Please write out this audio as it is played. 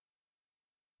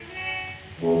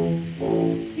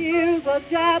Here's a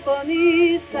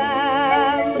Japanese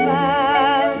sandman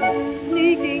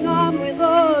sneaking on with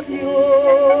a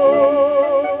mule.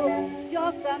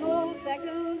 Just an old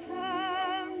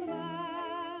second-hand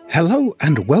man. Hello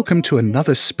and welcome to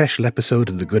another special episode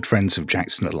of the Good Friends of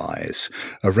Jackson Elias,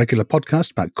 a regular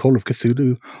podcast about Call of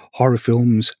Cthulhu, horror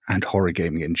films, and horror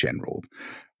gaming in general.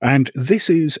 And this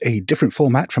is a different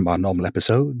format from our normal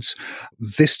episodes.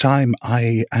 This time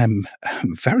I am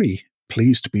very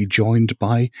pleased to be joined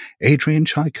by Adrian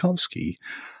Tchaikovsky.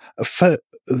 For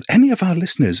any of our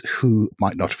listeners who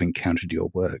might not have encountered your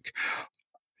work,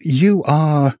 you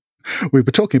are, we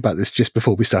were talking about this just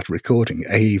before we started recording,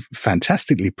 a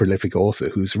fantastically prolific author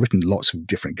who's written lots of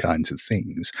different kinds of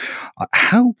things.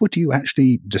 How would you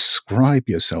actually describe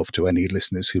yourself to any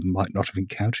listeners who might not have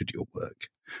encountered your work?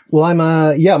 Well,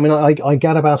 I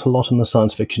get about a lot in the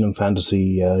science fiction and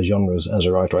fantasy genres as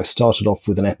a writer. I started off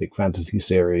with an epic fantasy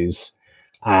series,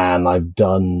 and I've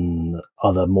done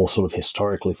other more sort of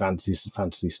historically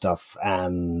fantasy stuff,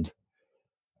 and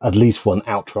at least one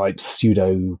outright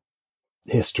pseudo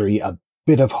history, a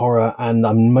bit of horror, and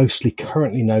I'm mostly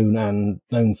currently known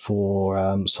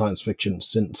for science fiction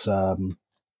since the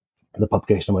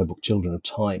publication of my book Children of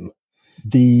Time.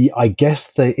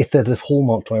 If there's a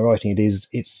hallmark to my writing,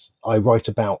 I write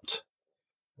about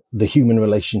the human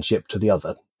relationship to the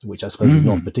other, which I suppose is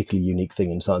not a particularly unique thing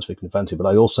in science fiction and fantasy, but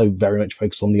I also very much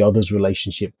focus on the other's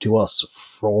relationship to us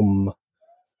from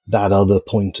that other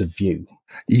point of view.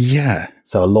 Yeah.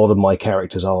 So a lot of my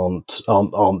characters aren't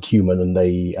human, and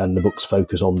the books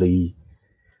focus on the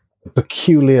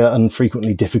peculiar and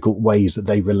frequently difficult ways that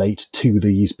they relate to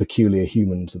these peculiar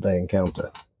humans that they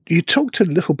encounter. You talked a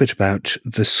little bit about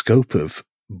the scope of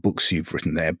books you've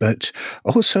written there, but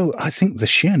also I think the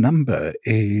sheer number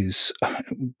is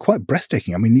quite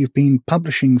breathtaking. I mean, you've been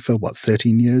publishing for,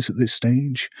 13 years at this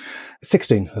stage?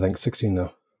 16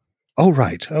 now. Oh,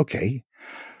 right. Okay.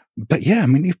 But yeah, I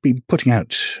mean, you've been putting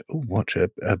out,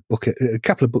 a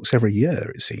couple of books every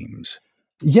year, it seems.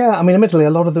 Yeah, I mean, admittedly,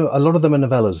 a lot of them are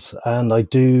novellas, and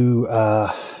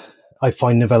I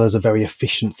find novellas a very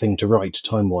efficient thing to write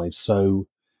time-wise, so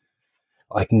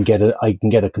I can get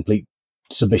a complete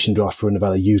submission draft for a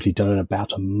novella usually done in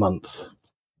about a month,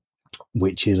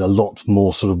 which is a lot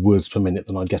more sort of words per minute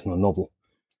than I'd get in a novel.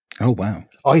 Oh, wow.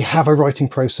 I have a writing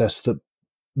process that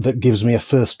gives me a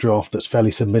first draft that's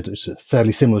fairly similar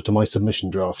to my submission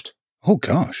draft. Oh,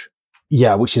 gosh.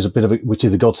 Yeah, which is a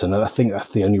godsend. And I think that's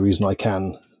the only reason I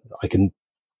can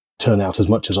turn out as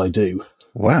much as I do.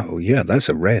 Wow. Yeah, that's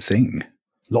a rare thing.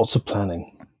 Lots of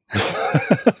planning.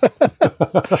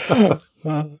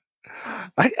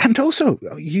 And also,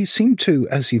 you seem to,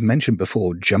 as you mentioned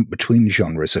before, jump between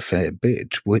genres a fair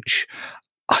bit, which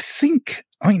I think,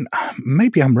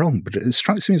 maybe I'm wrong, but it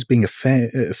strikes me as being a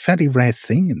fairly rare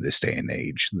thing in this day and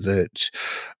age, that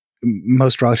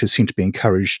most writers seem to be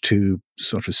encouraged to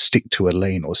sort of stick to a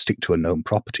lane or stick to a known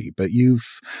property, but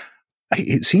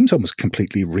it seems almost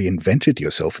completely reinvented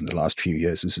yourself in the last few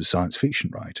years as a science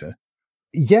fiction writer.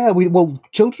 Yeah,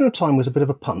 Children of Time was a bit of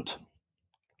a punt.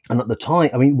 And at the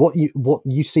time, what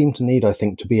you seem to need, I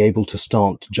think, to be able to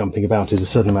start jumping about is a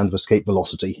certain amount of escape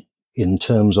velocity in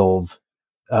terms of,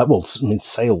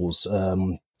 sales,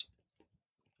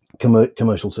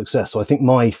 commercial success. So I think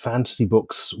my fantasy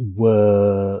books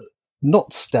were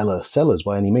not stellar sellers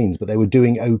by any means, but they were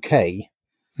doing okay.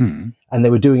 And they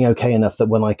were doing okay enough that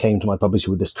when I came to my publisher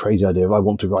with this crazy idea of I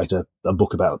want to write a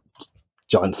book about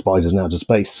giant spiders in outer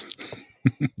space,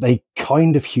 they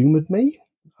kind of humoured me.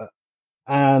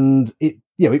 And it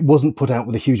wasn't put out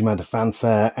with a huge amount of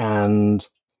fanfare, and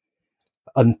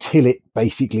until it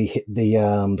basically hit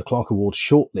the Clark Awards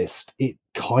shortlist, it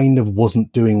kind of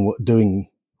wasn't doing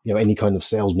any kind of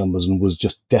sales numbers, and was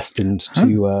just destined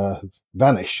to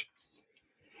vanish.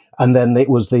 And then it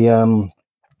was the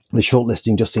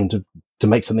shortlisting just seemed to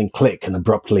make something click, and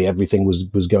abruptly everything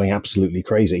was going absolutely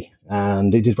crazy,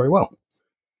 and it did very well.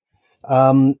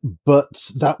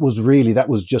 But that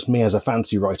was just me as a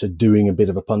fantasy writer doing a bit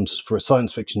of a punt for a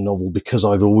science fiction novel, because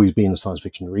I've always been a science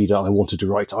fiction reader. I wanted to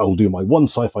write, I'll do my one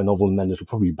sci-fi novel and then it'll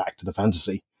probably be back to the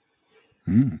fantasy.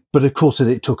 But of course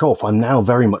it took off. I'm now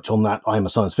very much on that. I'm a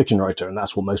science fiction writer, and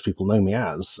that's what most people know me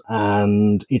as.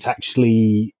 And it's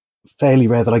actually fairly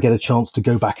rare that I get a chance to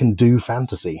go back and do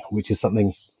fantasy, which is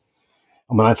something,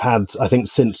 I think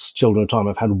since Children of Time,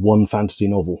 I've had one fantasy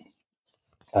novel.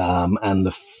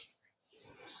 And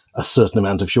a certain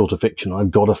amount of shorter fiction.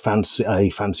 I've got a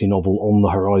fantasy novel on the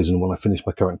horizon when I finish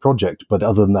my current project, but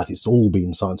other than that, it's all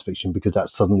been science fiction, because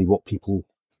that's suddenly what people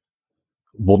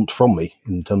want from me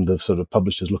in terms of sort of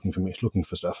publishers looking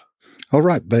for stuff. All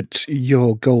right, but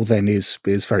your goal then is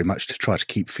very much to try to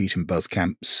keep feet in both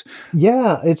camps.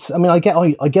 Yeah, I get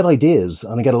ideas,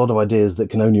 and I get a lot of ideas that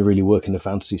can only really work in a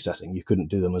fantasy setting. You couldn't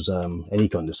do them as any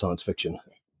kind of science fiction.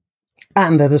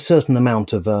 And there's a certain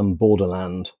amount of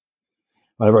borderland.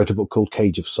 I wrote a book called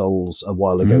Cage of Souls a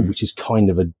while ago, which is kind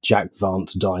of a Jack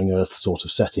Vance Dying Earth sort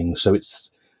of setting. So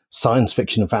it's science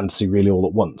fiction and fantasy really all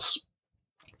at once.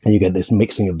 And you get this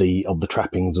mixing of the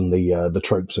trappings and the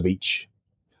tropes of each,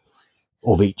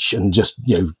 and just,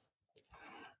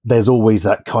 there's always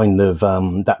that kind of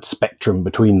that spectrum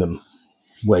between them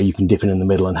where you can dip in the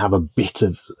middle and have a bit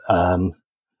of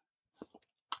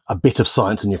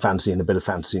science in your fantasy and a bit of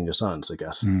fantasy in your science, I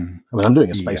guess. I mean, I'm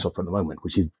doing a space opera at the moment,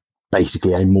 which is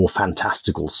basically a more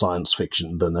fantastical science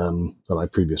fiction than I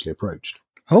previously approached.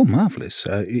 Oh, marvellous.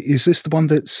 Is this the one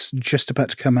that's just about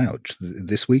to come out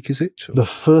this week, is it? Or? The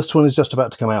first one is just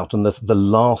about to come out, and the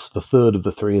third of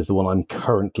the three is the one I'm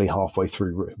currently halfway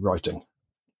through writing.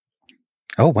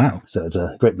 Oh, wow. So it's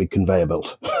a great big conveyor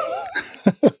belt.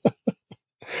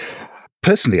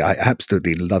 Personally, I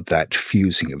absolutely love that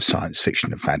fusing of science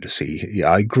fiction and fantasy.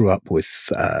 I grew up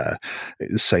with,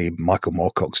 say, Michael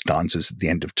Moorcock's Dancers at the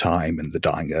End of Time and the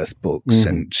Dying Earth books,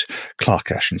 and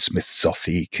Clark Ashton Smith's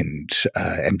Zothique and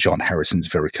M. John Harrison's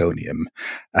Vericonium.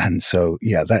 And so,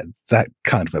 yeah, that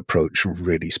kind of approach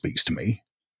really speaks to me.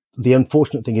 The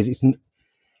unfortunate thing is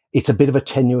it's a bit of a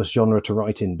tenuous genre to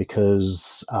write in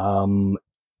because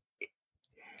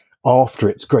after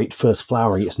its great first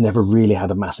flowering, it's never really had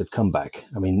a massive comeback.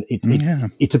 I mean,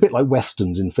 it's a bit like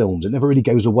westerns in films. It never really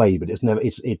goes away, but it's never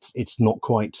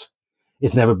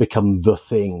become the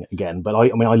thing again. But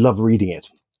I love reading it,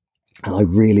 and I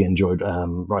really enjoyed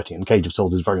writing. And Cage of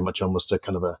Souls is very much almost a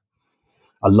kind of a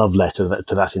love letter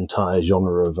to that entire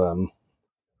genre of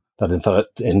that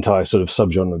entire sort of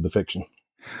subgenre of the fiction.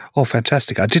 Oh,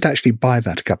 fantastic. I did actually buy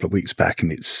that a couple of weeks back,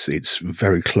 and it's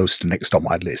very close to next on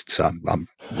my list, so I'm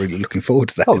really looking forward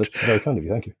to that. Oh, that's very kind of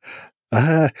you. Thank you.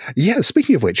 Yeah,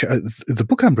 speaking of which, the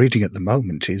book I'm reading at the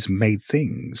moment is Made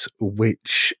Things,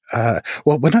 which,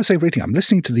 when I say reading, I'm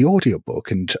listening to the audiobook,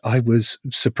 and I was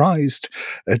surprised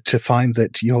to find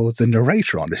that you're the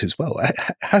narrator on it as well.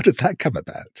 How did that come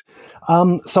about?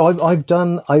 So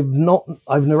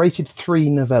I've narrated 3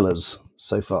 novellas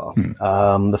so far.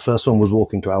 The first one was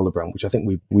Walking to Aldebaran, which I think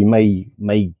we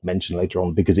may mention later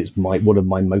on because it's one of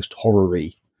my most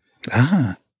horror-y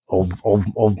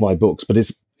of my books.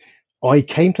 But I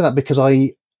came to that because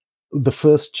the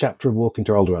first chapter of Walking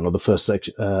to Aldebaran, or the first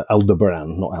section,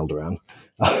 Aldebaran, not Alderan,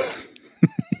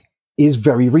 is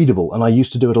very readable. And I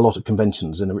used to do it a lot at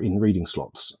conventions in reading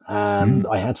slots. And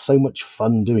I had so much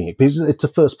fun doing it because it's a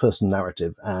first-person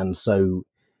narrative. And so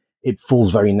it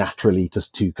falls very naturally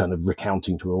to kind of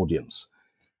recounting to an audience.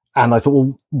 And I thought,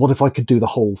 well, what if I could do the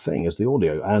whole thing as the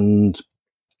audio? And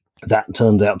that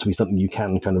turns out to be something you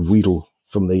can kind of wheedle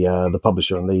from the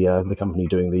publisher and the company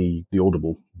doing the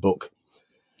Audible book.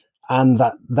 And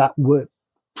that worked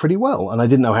pretty well. And I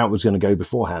didn't know how it was going to go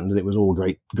beforehand, and it was all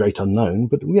great unknown.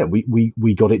 But yeah,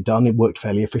 we got it done. It worked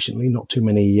fairly efficiently, not too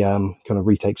many kind of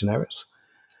retakes and errors.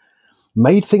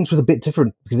 Made Things was a bit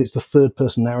different because it's the third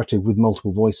person narrative with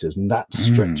multiple voices, and that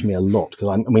stretched me a lot because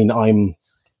I'm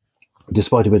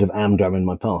despite a bit of Amdram in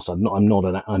my past, I'm not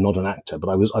an actor, but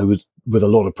I was with a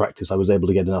lot of practice, I was able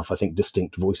to get enough, I think,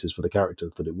 distinct voices for the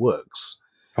characters that it works.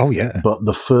 Oh yeah. But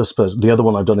the other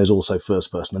one I've done is also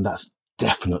first person, and that's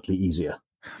definitely easier.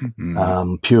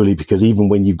 Purely because even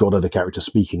when you've got other characters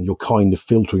speaking, you're kind of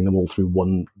filtering them all through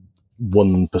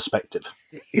one perspective.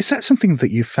 Is that something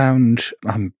that you found?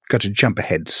 I'm going to jump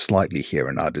ahead slightly here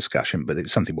in our discussion, but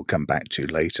it's something we'll come back to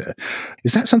later.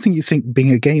 Is that something you think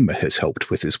being a gamer has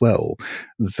helped with as well?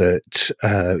 That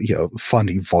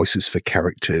finding voices for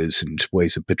characters and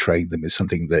ways of portraying them is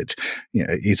something that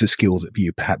is a skill that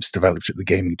you perhaps developed at the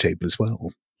gaming table as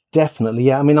well. Definitely,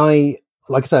 yeah. I mean,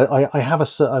 like I said, I have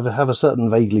a certain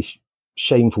vaguely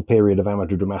shameful period of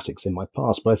amateur dramatics in my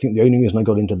past, but I think the only reason I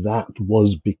got into that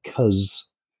was because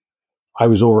I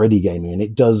was already gaming, and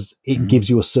it gives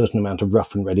you a certain amount of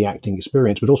rough and ready acting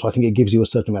experience, but also I think it gives you a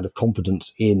certain amount of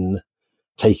confidence in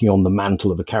taking on the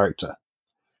mantle of a character.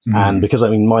 And because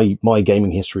my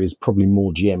gaming history is probably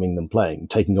more GMing than playing,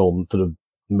 taking on sort of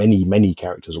many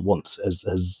characters at once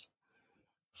has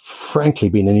frankly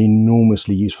been an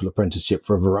enormously useful apprenticeship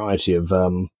for a variety of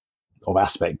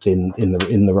aspects in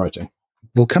the writing.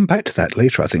 We'll come back to that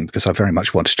later, I think, because I very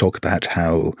much want to talk about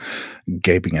how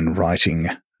gaming and writing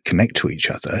connect to each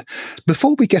other.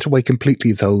 Before we get away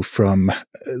completely, though, from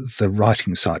the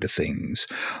writing side of things,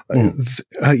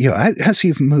 as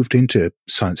you've moved into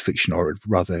science fiction, or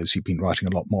rather as you've been writing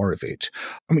a lot more of it,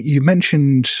 I mean, you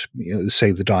mentioned,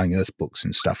 say, the Dying Earth books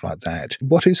and stuff like that.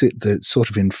 What is it that sort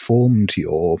of informed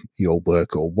your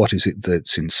work, or what is it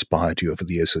that's inspired you over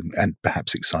the years and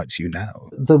perhaps excites you now?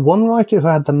 The one writer who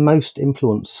had the most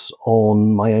influence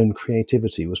on my own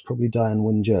creativity was probably Diane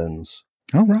Wynne-Jones.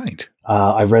 Oh, right.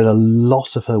 I've read a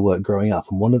lot of her work growing up,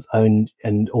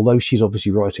 and although she's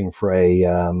obviously writing for a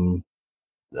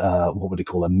what would they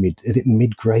call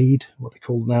mid-grade? What they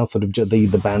call now, sort of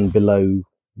the band below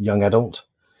young adult,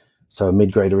 so a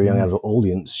mid-grade or a young adult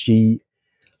audience. She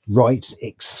writes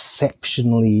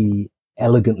exceptionally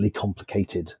elegantly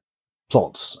complicated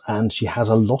plots, and she has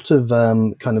a lot of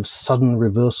kind of sudden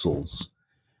reversals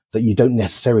that you don't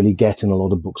necessarily get in a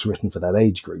lot of books written for that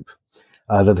age group.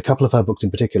 There are a couple of her books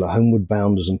in particular, Homeward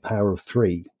Bounders and Power of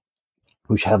Three,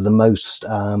 which have the most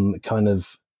kind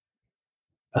of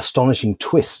astonishing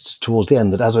twists towards the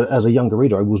end that as a younger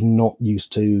reader I was not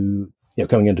used to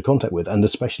coming into contact with. And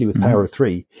especially with Power of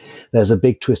Three, there's a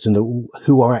big twist in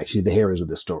who are actually the heroes of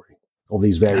this story, of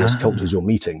these various cultures you're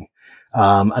meeting.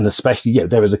 And especially,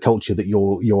 there is a culture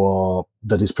that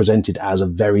that is presented as a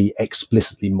very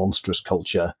explicitly monstrous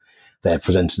culture. They're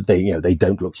presented, they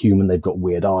don't look human. They've got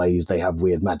weird eyes. They have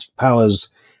weird magic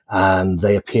powers, and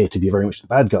they appear to be very much the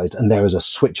bad guys. And there is a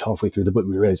switch halfway through the book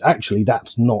where you realize, actually,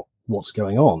 that's not what's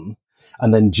going on.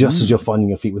 And then just as you're finding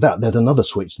your feet with that, there's another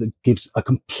switch that gives a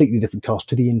completely different cast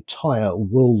to the entire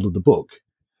world of the book.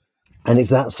 And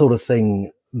it's that sort of thing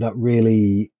that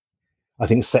really, I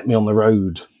think, set me on the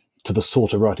road to the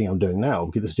sort of writing I'm doing now,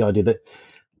 because it's the idea that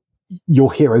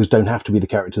your heroes don't have to be the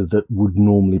characters that would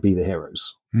normally be the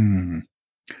heroes.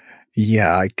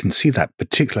 Yeah, I can see that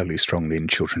particularly strongly in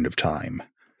Children of Time.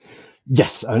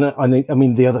 Yes, I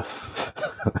mean the other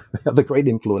the other great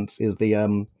influence is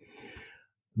the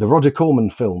Roger Corman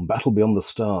film Battle Beyond the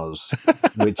Stars,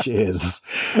 which is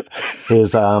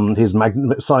his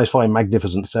sci-fi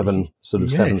Magnificent Seven, sort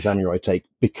of Seven Samurai take,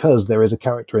 because there is a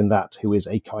character in that who is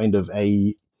a kind of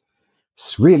a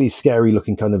really scary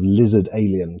looking kind of lizard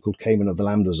alien called Cayman of the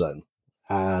Lambda Zone.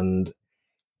 And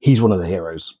he's one of the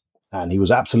heroes. And he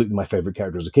was absolutely my favorite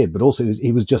character as a kid, but also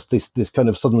he was just this kind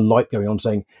of sudden light going on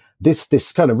saying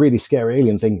this kind of really scary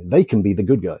alien thing, they can be the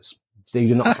good guys. They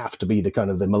do not have to be the kind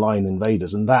of the malign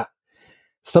invaders. And that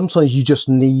sometimes you just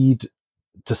need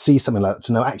to see something like that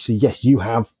to know, actually, yes, you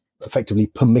have effectively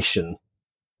permission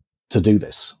to do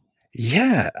this.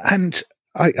 Yeah. And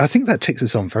I think that takes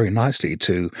us on very nicely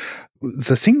to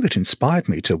the thing that inspired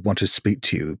me to want to speak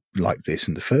to you like this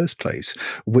in the first place,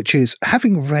 which is,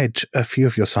 having read a few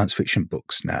of your science fiction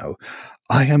books now,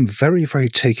 I am very, very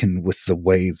taken with the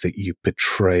way that you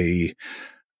portray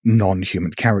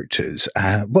non-human characters.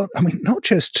 Well, I mean, not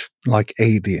just like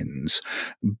aliens,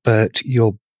 but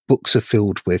your books are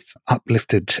filled with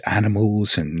uplifted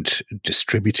animals and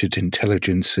distributed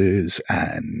intelligences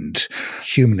and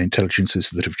human intelligences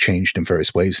that have changed in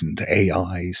various ways, and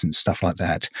AIs and stuff like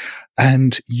that.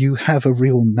 And you have a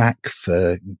real knack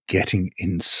for getting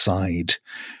inside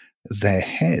their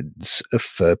heads,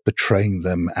 for portraying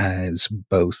them as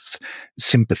both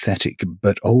sympathetic,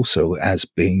 but also as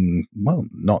being, well,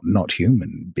 not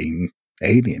human, being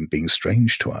alien, being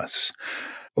strange to us.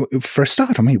 For a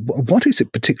start, I mean, what is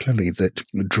it particularly that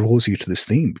draws you to this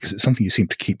theme? Because it's something you seem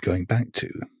to keep going back to.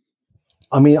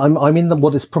 I mean, I'm in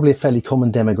what is probably a fairly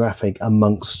common demographic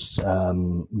amongst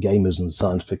gamers and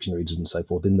science fiction readers and so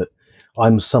forth, in that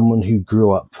I'm someone who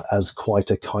grew up as quite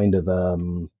a kind of a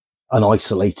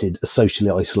socially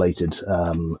isolated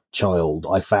child.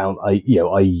 I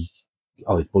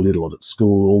was bullied a lot at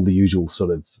school, all the usual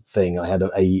sort of thing. I had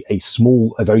a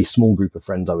very small group of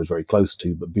friends I was very close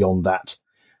to, but beyond that,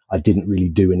 I didn't really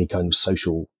do any kind of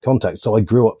social contact. So I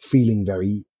grew up feeling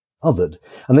very othered.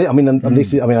 And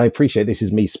I appreciate this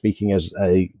is me speaking as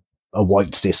a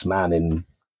white cis man in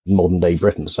modern day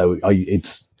Britain. So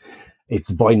it's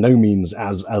by no means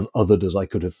as othered as I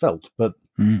could have felt, but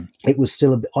it was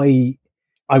still I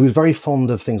was very fond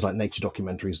of things like nature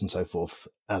documentaries and so forth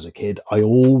as a kid. I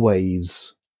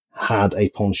always had a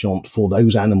penchant for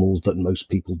those animals that most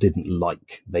people didn't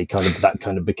like. That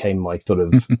kind of became my sort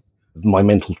of my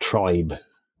mental tribe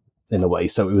in a way.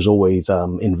 So it was always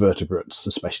invertebrates,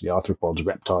 especially arthropods,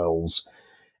 reptiles,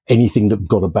 anything that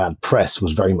got a bad press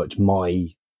was very much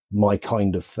my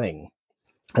kind of thing.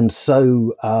 And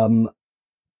so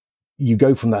you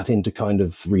go from that into kind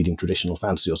of reading traditional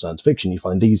fantasy or science fiction. You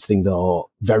find these things are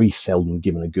very seldom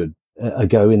given a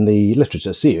go in the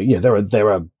literature. So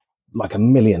there are like a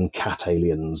million cat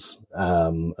aliens,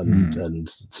 and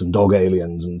some dog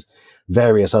aliens and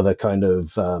various other kind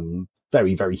of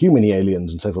very, very human-y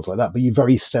aliens and so forth like that. But you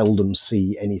very seldom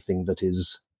see anything that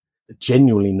is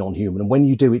genuinely non-human. And when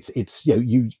you do, it's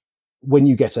when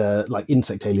you get like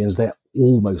insect aliens, they're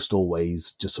almost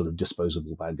always just sort of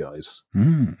disposable bad guys.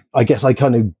 I guess I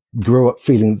kind of grew up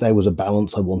feeling that there was a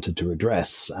balance I wanted to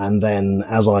address, and then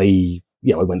as I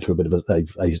went through a bit of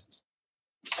a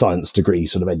science degree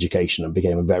sort of education and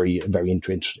became very, very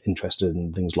interested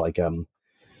in things like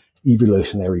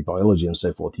evolutionary biology and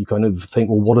so forth. You kind of think,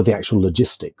 well, what are the actual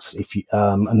logistics? If you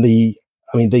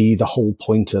the whole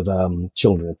point of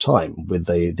Children of Time with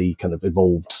the kind of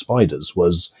evolved spiders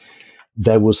was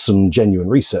there was some genuine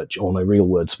research on a real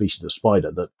world species of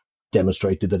spider that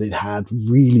demonstrated that it had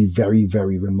really very,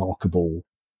 very remarkable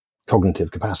cognitive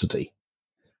capacity.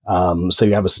 So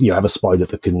you have a spider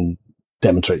that can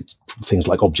demonstrate things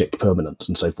like object permanence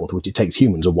and so forth, which it takes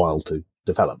humans a while to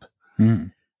develop.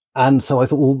 And so I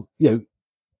thought, well,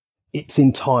 it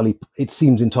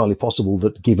seems entirely possible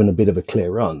that given a bit of a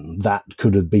clear run, that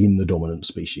could have been the dominant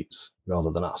species rather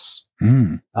than us.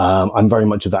 I'm very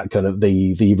much of that kind of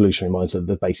the evolutionary mindset,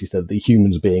 the basis that the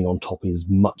humans being on top is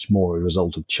much more a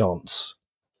result of chance,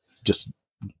 just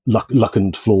luck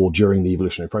and flaw during the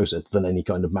evolutionary process than any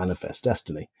kind of manifest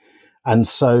destiny. And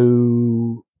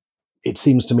so it just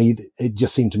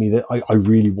seemed to me that I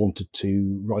really wanted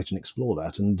to write and explore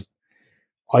that. And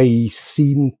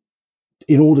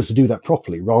in order to do that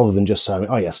properly, rather than just saying,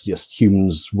 yes,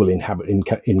 humans will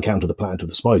encounter the planet of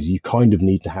the spiders, you kind of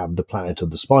need to have the planet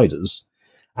of the spiders.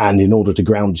 And in order to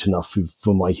ground it enough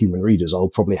for my human readers, I'll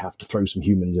probably have to throw some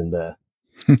humans in there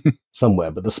somewhere.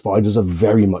 But the spiders are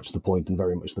very much the point and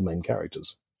very much the main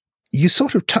characters. You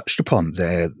sort of touched upon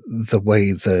there the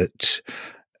way that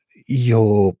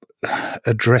you're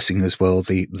addressing as well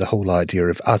the whole idea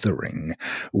of othering,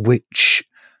 which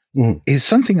is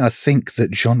something I think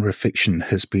that genre fiction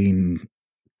has been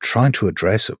trying to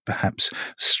address, or perhaps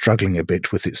struggling a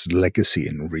bit with its legacy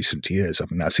in recent years. I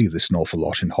mean, I see this an awful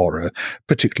lot in horror,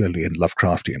 particularly in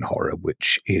Lovecraftian horror,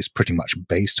 which is pretty much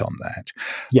based on that.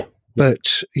 Yeah.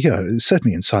 But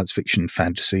certainly in science fiction,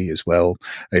 fantasy as well.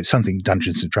 It's something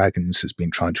Dungeons and Dragons has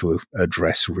been trying to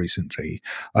address recently.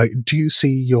 Do you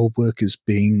see your work as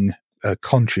being a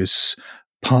conscious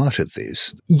part of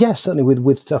this? Yes, certainly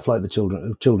with stuff like the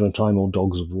Children of Time or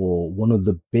Dogs of War. One of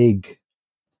the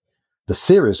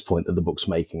serious point that the book's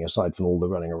making, aside from all the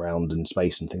running around in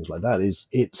space and things like that, is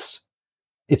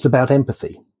it's about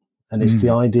empathy, and it's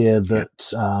the idea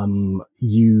that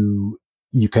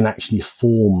you can actually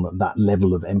form that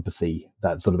level of empathy,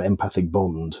 that sort of empathic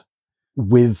bond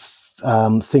with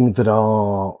things that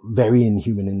are very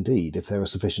inhuman indeed, if there are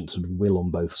sufficient sort of will on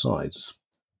both sides.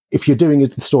 If you're doing a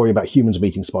story about humans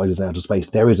meeting spiders in outer space,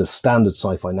 there is a standard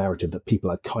sci-fi narrative that people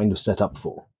are kind of set up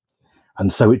for.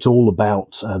 And so it's all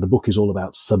about, the book is all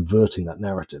about subverting that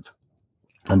narrative.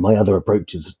 And my other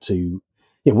approach is to,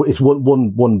 it's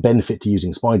one benefit to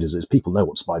using spiders is people know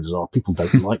what spiders are. People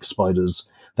don't like spiders.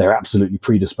 They're absolutely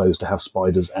predisposed to have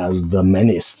spiders as the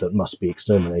menace that must be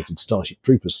exterminated, Starship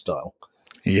Troopers style.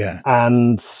 Yeah.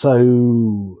 And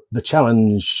so the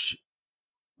challenge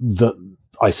that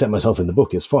I set myself in the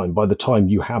book is fine. By the time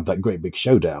you have that great big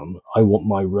showdown, I want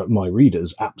my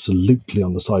readers absolutely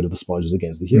on the side of the spiders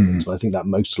against the humans. And I think that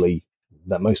mostly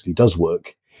does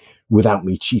work without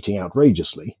me cheating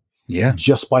outrageously. Yeah.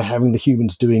 Just by having the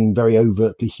humans doing very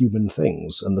overtly human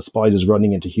things and the spiders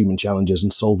running into human challenges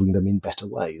and solving them in better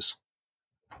ways.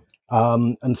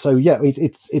 And so,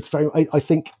 it's very, I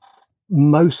think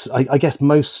I guess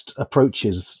most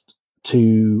approaches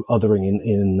to othering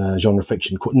in genre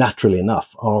fiction, naturally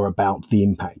enough, are about the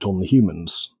impact on the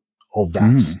humans of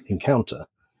that encounter.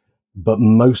 But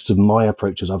most of my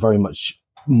approaches are very much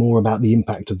more about the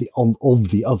impact of the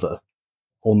other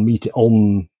on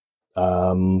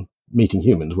meeting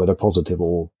humans, whether positive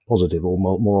or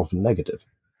more often negative.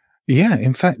 Yeah,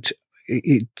 in fact,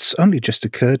 it's only just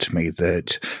occurred to me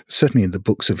that certainly in the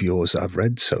books of yours I've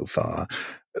read so far,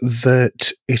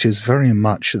 that it is very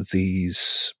much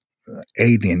these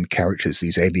alien characters,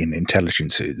 these alien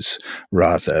intelligences,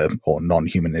 rather, or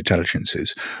non-human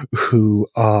intelligences, who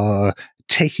are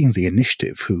taking the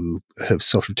initiative, who have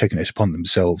sort of taken it upon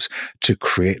themselves to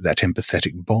create that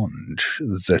empathetic bond,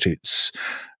 that it's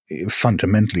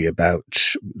fundamentally about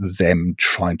them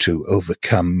trying to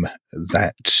overcome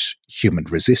that human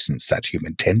resistance, that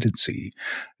human tendency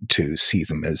to see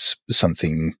them as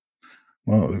something,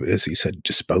 well, as you said,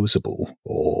 disposable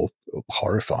or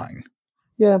horrifying.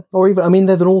 Yeah, or even,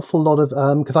 there's an awful lot of,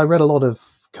 because I read a lot of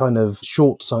kind of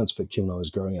short science fiction when I was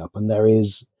growing up, and there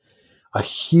is a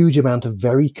huge amount of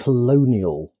very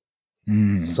colonial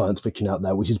science fiction out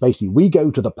there, which is basically we go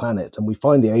to the planet and we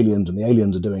find the aliens, and the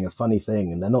aliens are doing a funny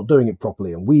thing and they're not doing it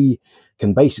properly, and we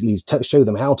can basically show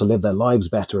them how to live their lives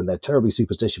better, and they're terribly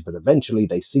superstitious, but eventually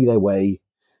they see their way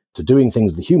to doing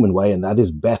things the human way, and that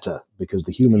is better because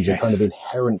the humans are kind of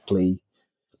inherently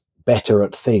better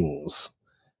at things.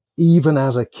 Even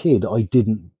as a kid, I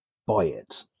didn't buy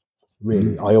it.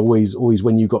 Really, I always,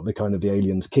 when you got the kind of the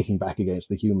aliens kicking back against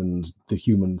the humans, the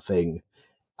human thing,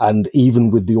 and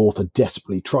even with the author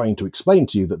desperately trying to explain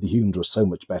to you that the humans were so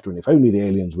much better, and if only the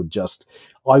aliens would just,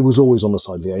 I was always on the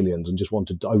side of the aliens and just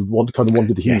wanted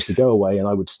the humans to go away, and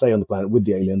I would stay on the planet with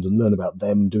the aliens and learn about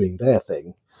them doing their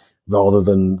thing, rather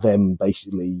than them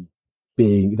basically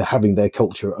having their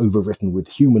culture overwritten with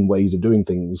human ways of doing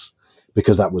things,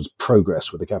 because that was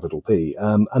progress with a capital P.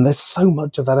 And there's so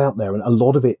much of that out there, and a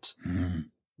lot of it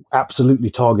absolutely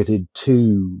targeted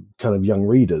to kind of young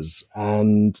readers.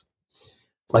 And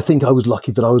I think I was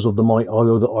lucky that I was of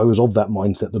that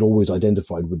mindset that always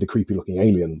identified with the creepy looking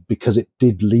alien, because it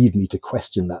did lead me to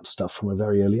question that stuff from a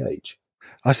very early age.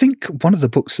 I think one of the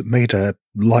books that made a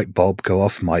light bulb go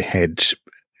off my head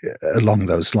along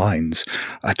those lines,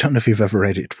 I don't know if you've ever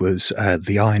read it, was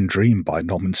The Iron Dream by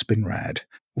Norman Spinrad,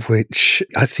 which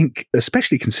I think,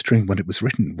 especially considering when it was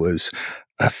written, was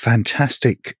a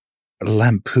fantastic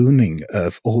lampooning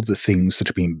of all the things that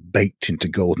have been baked into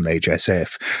Golden Age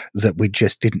SF that we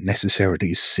just didn't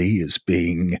necessarily see as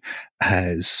being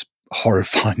as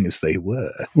horrifying as they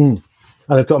were. And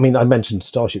I mentioned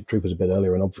Starship Troopers a bit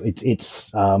earlier, and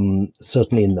it's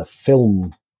certainly in the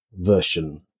film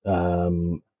version,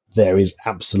 there is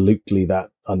absolutely that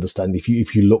understanding.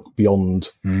 If you look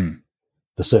beyond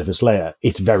the surface layer,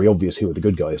 it's very obvious who are the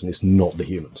good guys, and it's not the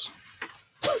humans.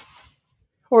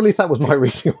 Or at least that was my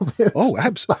reading of it. Oh,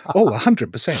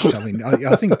 100%. I mean,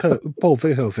 I think Paul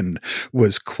Verhoeven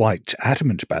was quite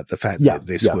adamant about the fact that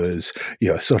this was,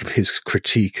 sort of his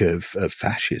critique of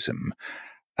fascism.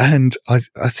 And I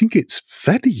think it's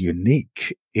fairly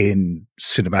unique in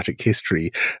cinematic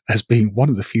history as being one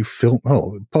of the few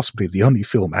possibly the only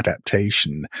film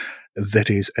adaptation that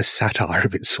is a satire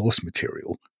of its source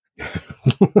material.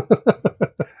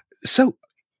 So,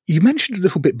 you mentioned a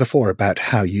little bit before about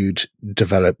how you'd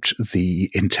developed the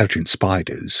intelligent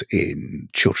spiders in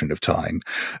Children of Time,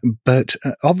 but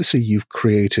obviously you've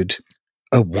created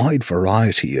a wide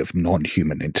variety of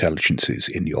non-human intelligences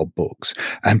in your books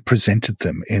and presented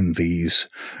them in these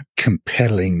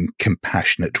compelling,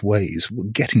 compassionate ways,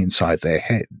 getting inside their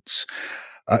heads.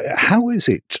 How is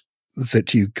it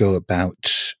that you go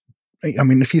about... I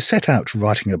mean, if you set out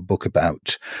writing a book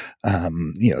about,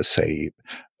 say,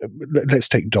 let's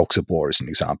take Dogs of War as an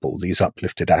example, these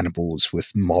uplifted animals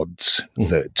with mods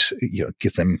that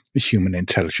give them human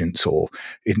intelligence, or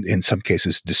in some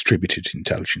cases distributed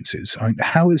intelligences. I mean,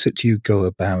 how is it you go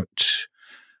about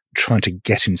trying to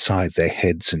get inside their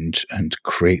heads and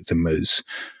create them as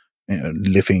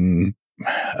living,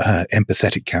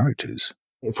 empathetic characters?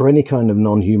 For any kind of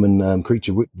non-human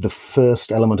creature, the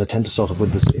first element I tend to start off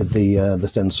with is the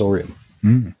sensorium.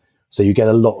 So you get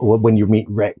a lot, when you meet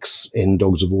Rex in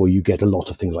Dogs of War, you get a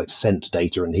lot of things like sense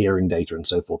data and hearing data and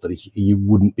so forth that you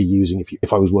wouldn't be using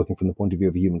if I was working from the point of view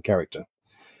of a human character.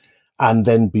 And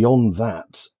then beyond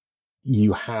that,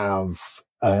 you have,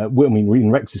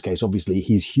 in Rex's case, obviously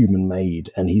he's human made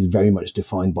and he's very much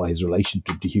defined by his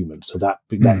relationship to humans. So that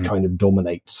kind of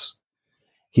dominates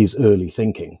his early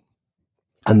thinking.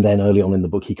 And then early on in the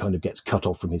book, he kind of gets cut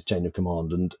off from his chain of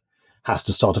command and has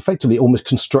to start effectively almost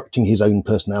constructing his own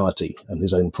personality and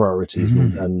his own priorities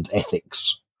and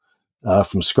ethics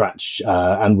from scratch,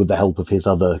 and with the help of his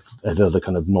other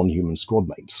kind of non-human squad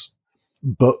mates.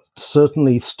 But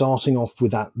certainly starting off with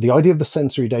that, the idea of the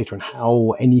sensory data and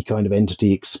how any kind of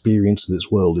entity experiences this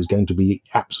world is going to be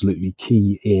absolutely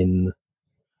key in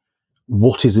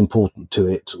what is important to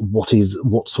it,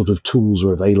 what sort of tools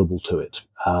are available to it,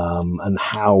 and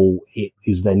how it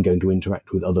is then going to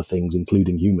interact with other things,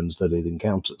 including humans that it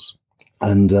encounters.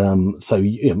 And I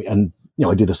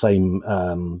do the same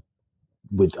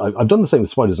I've done the same with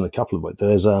spiders in a couple of ways.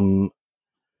 There's a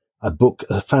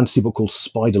fantasy book called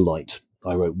Spiderlight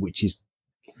I wrote, which is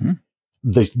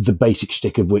the basic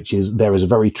shtick of which is there is a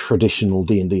very traditional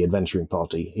D&D adventuring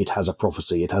party. It has a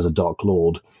prophecy, it has a Dark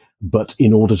Lord, but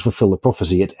in order to fulfill the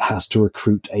prophecy, it has to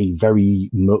recruit a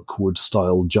very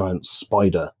Mirkwood-style giant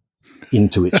spider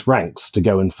into its ranks to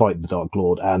go and fight the Dark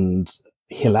Lord, and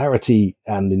hilarity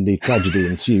and indeed tragedy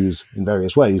ensues in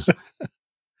various ways.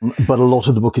 But a lot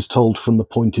of the book is told from the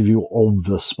point of view of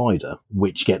the spider,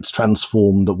 which gets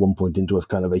transformed at one point into a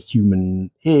kind of a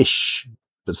human-ish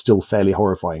but still fairly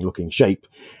horrifying looking shape,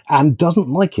 and doesn't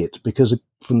like it because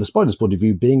from the spider's point of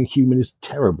view, being a human is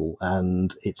terrible,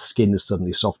 and its skin is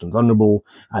suddenly soft and vulnerable,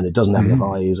 and it doesn't have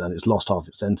enough eyes, and it's lost half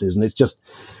its senses. And it's just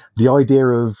the idea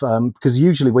of, because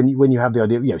usually when you have the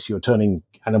idea, so you're turning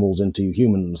animals into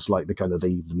humans, like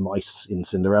the mice in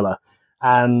Cinderella,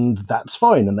 and that's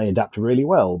fine, and they adapt really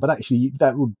well. But actually,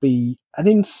 that would be an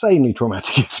insanely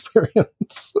traumatic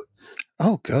experience.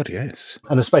 Oh God, yes.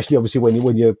 And especially obviously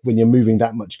when you're moving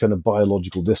that much kind of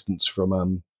biological distance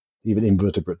from even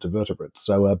invertebrate to vertebrate.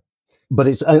 So, but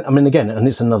it's, I mean, again, and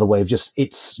it's another way of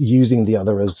it's using the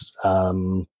other as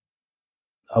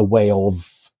a way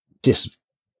of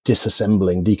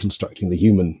disassembling, deconstructing the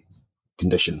human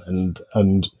condition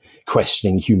and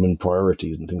questioning human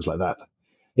priorities and things like that.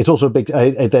 It's also a big.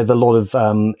 There's a lot of.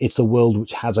 It's a world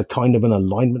which has a kind of an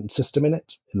alignment system in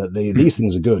it, in that these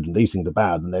things are good and these things are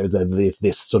bad, and there's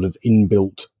this sort of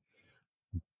inbuilt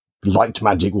light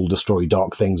magic will destroy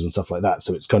dark things and stuff like that.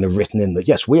 So it's kind of written in that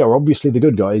yes, we are obviously the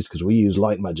good guys because we use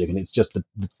light magic, and it's just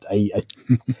a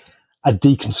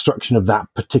deconstruction of that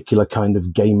particular kind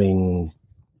of gaming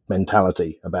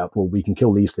mentality about, well, we can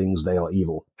kill these things, they are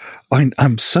evil.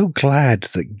 I'm so glad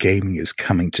that gaming is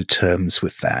coming to terms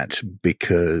with that,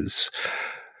 because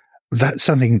that's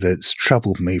something that's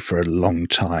troubled me for a long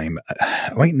time.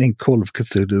 I mean, in Call of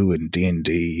Cthulhu and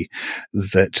D&D,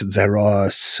 that there are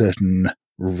certain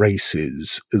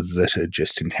races that are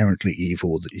just inherently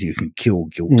evil that you can kill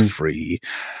guilt-free.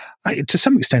 To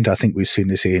some extent, I think we've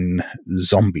seen it in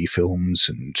zombie films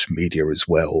and media as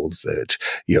well, that,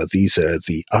 these are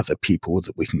the other people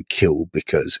that we can kill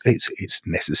because it's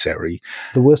necessary.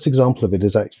 The worst example of it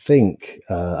is, I think,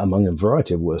 among a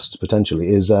variety of worsts potentially,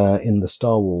 is in the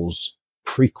Star Wars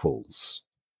prequels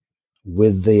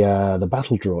with the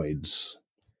battle droids,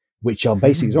 which are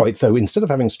basically, right, so instead of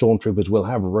having stormtroopers, we'll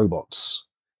have robots,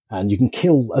 and you can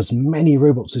kill as many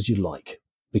robots as you like,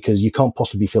 because you can't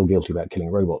possibly feel guilty about killing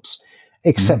robots,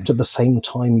 except at the same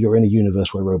time you're in a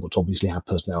universe where robots obviously have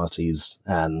personalities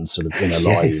and sort of inner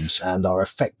lives and are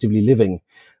effectively living,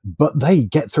 but they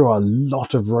get through a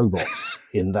lot of robots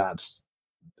in those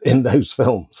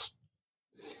films.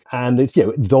 And it's,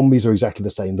 zombies are exactly the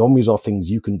same. Zombies are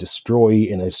things you can destroy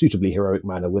in a suitably heroic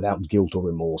manner without guilt or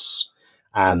remorse.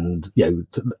 And,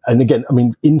 and again, I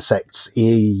mean, insect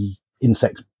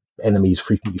enemies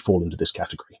frequently fall into this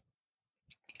category.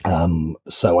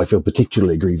 So I feel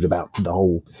particularly aggrieved about the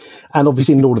whole, and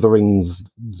obviously in Lord of the Rings,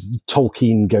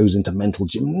 Tolkien goes into mental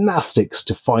gymnastics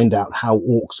to find out how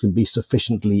orcs can be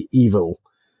sufficiently evil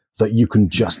that you can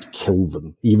just kill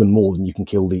them, even more than you can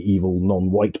kill the evil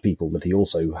non-white people that he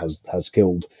also has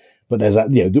killed. But there's that,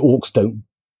 the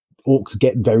orcs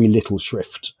get very little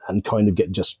shrift and kind of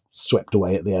get just swept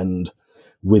away at the end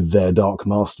with their dark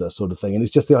master sort of thing. And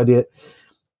it's just the idea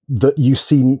that you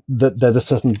see that there's a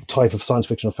certain type of science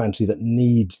fiction or fantasy that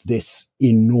needs this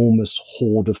enormous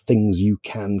horde of things you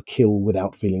can kill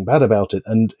without feeling bad about it.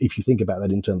 And if you think about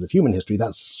that in terms of human history,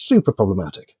 that's super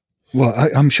problematic. Well,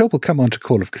 I'm sure we'll come on to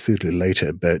Call of Cthulhu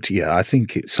later, but I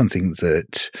think it's something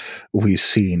that we've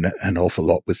seen an awful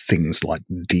lot with things like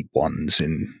Deep Ones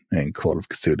in Call of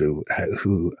Cthulhu,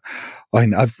 who,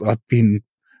 I've been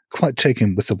quite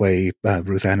taken with the way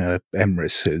Ruth Anna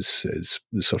Emrys has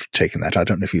sort of taken that. I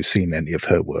don't know if you've seen any of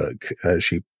her work.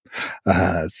 She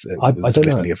I don't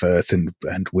Litany know. of Earth and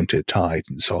Winter Tide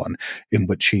and so on, in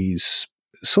which she's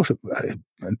sort of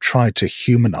tried to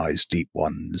humanize Deep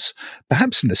Ones,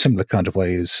 perhaps in a similar kind of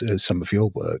way as some of your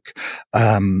work,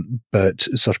 but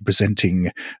sort of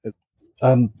presenting.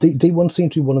 Deep Ones seem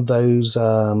to be one of those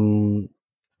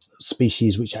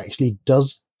species which actually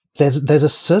does. There's a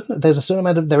certain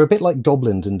amount of, they're a bit like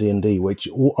goblins in D&D, which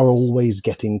are always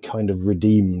getting kind of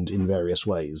redeemed in various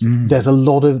ways. There's a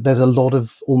lot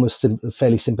of almost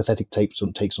fairly sympathetic takes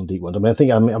on Deep Ones. I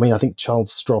think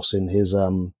Charles Stross in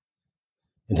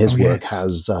his work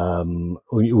has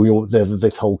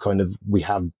this whole kind of, we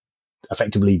have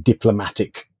effectively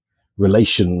diplomatic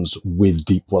relations with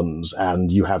Deep Ones,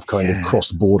 and you have kind of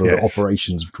cross-border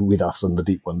operations with us and the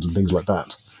Deep Ones and things like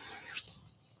that.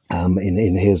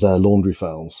 In his Laundry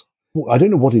Files. I don't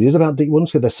know what it is about Deep Ones,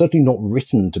 because they're certainly not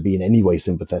written to be in any way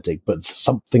sympathetic, but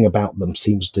something about them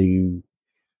seems to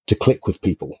click with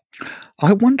people.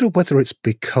 I wonder whether it's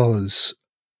because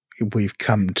we've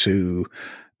come to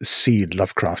see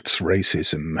Lovecraft's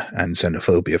racism and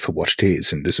xenophobia for what it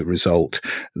is, and as a result,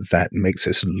 that makes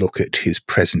us look at his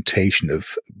presentation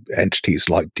of entities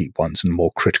like Deep Ones in a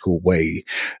more critical way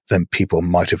than people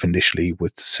might have initially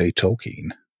with, say,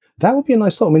 Tolkien. That would be a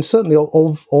nice thought. I mean, certainly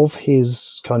of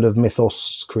his kind of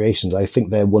mythos creations, I think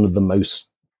they're one of the most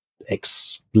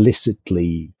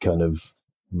explicitly kind of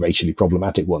racially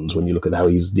problematic ones when you look at how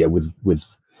he's with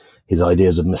his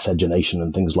ideas of miscegenation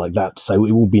and things like that. So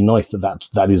it would be nice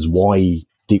that is why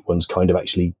Deep Ones kind of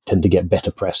actually tend to get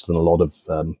better press than a lot of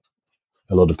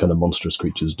kind of monstrous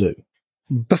creatures do.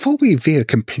 Before we veer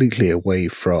completely away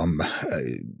from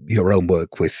your own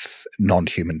work with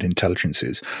non-human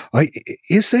intelligences,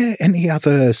 is there any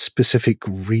other specific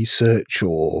research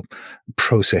or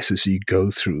processes you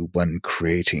go through when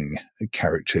creating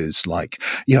characters? Like,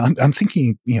 I'm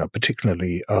thinking,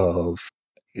 particularly of,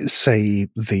 say,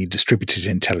 the distributed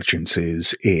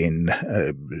intelligences in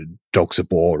Dogs of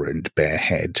War and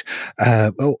Barehead,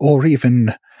 or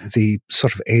even the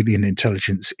sort of alien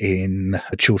intelligence in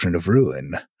Children of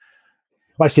Ruin.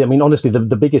 Actually, I mean, honestly,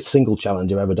 the biggest single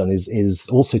challenge I've ever done is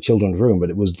also Children of Ruin,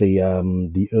 but it was the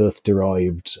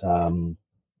Earth-derived, the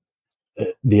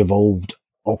evolved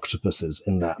octopuses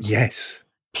in that. Yes.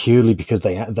 Purely because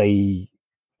I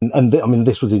mean,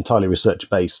 this was entirely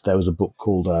research-based. There was a book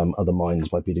called Other Minds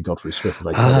by Peter Godfrey Swift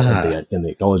that I credit in the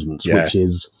acknowledgements, which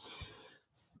is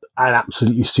an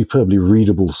absolutely superbly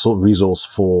readable sort of resource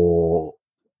for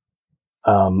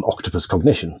octopus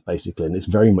cognition, basically, and it's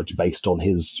very much based on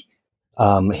his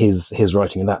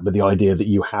writing in that. But the idea that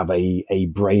you have a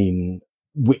brain,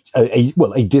 which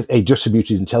a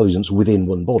distributed intelligence within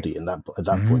one body, at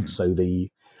that point. So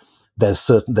there's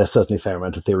certainly a fair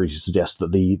amount of theory to suggest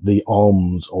that the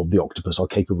arms of the octopus are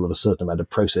capable of a certain amount of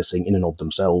processing in and of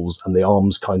themselves, and the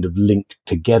arms kind of link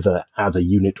together as a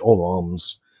unit of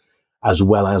arms, as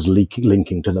well as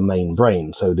linking to the main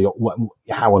brain. So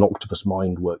how an octopus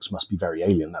mind works must be very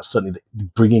alien. That's certainly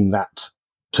bringing that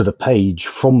to the page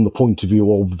from the point of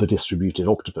view of the distributed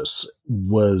octopus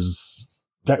was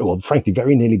frankly,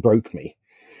 very nearly broke me.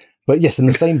 But yes, in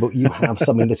the same book, you have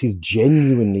something that is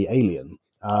genuinely alien,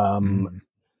 in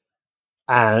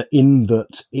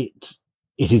that it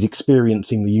is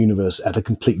experiencing the universe at a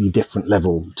completely different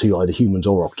level to either humans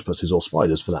or octopuses or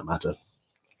spiders, for that matter.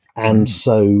 And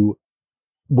so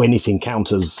when it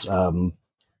encounters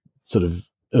sort of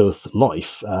Earth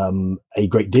life, a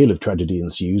great deal of tragedy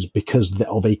ensues because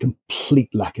of a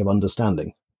complete lack of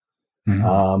understanding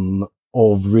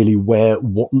of really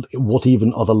what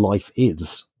even other life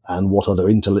is, and what other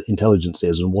intelligence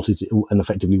is, and and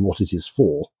effectively what it is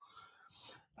for.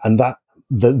 And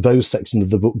those sections of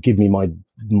the book give me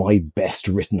my best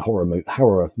written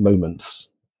horror moments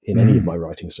in any of my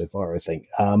writing so far, I think,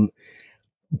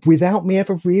 without me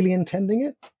ever really intending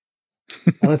it.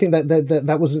 And I think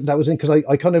that was in, because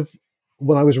I kind of,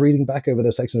 when I was reading back over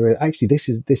the section, actually this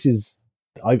is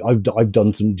I've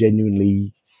done some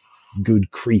genuinely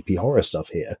good creepy horror stuff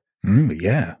here.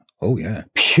 Yeah. Oh yeah.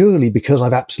 Purely because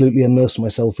I've absolutely immersed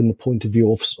myself in the point of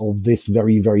view of this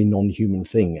very, very non-human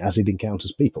thing as it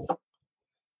encounters people.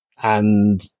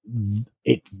 And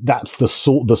that's the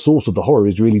source of the horror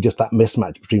is really just that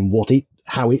mismatch between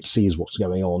how it sees what's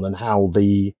going on, and how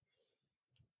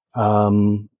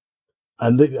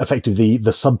effectively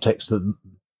the subtext that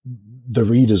the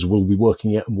readers will be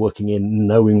working in,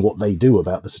 knowing what they do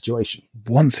about the situation.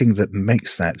 One thing that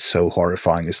makes that so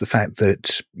horrifying is the fact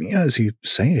that, as you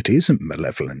say, it isn't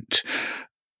malevolent.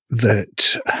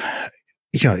 That,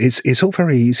 it's all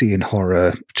very easy in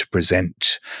horror to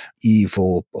present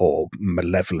evil or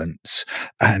malevolence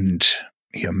and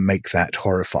make that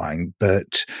horrifying,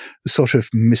 but sort of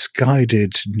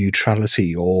misguided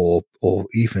neutrality or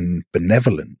even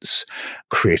benevolence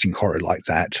creating horror like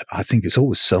that, I think, is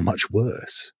always so much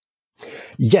worse.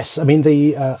 Yes, I mean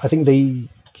I think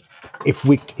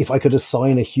if I could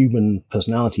assign a human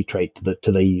personality trait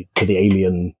to the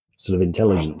alien sort of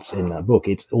intelligence in that book,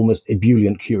 it's almost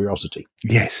ebullient curiosity.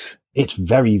 Yes, it's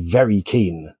very, very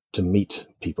keen to meet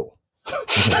people.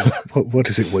 What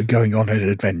is it? We're going on an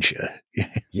adventure.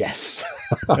 Yes.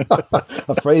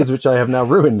 A phrase which I have now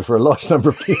ruined for a large number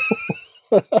of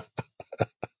people.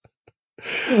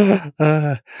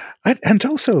 And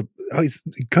also,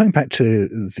 going back to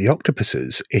the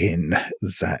octopuses in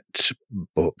that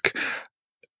book,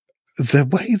 the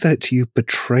way that you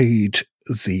portrayed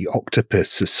the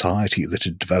octopus society that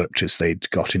had developed as they'd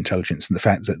got intelligence, and the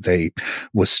fact that they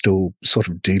were still sort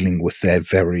of dealing with their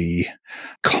very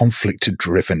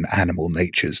conflict-driven animal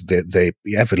natures, the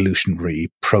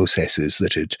evolutionary processes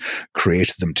that had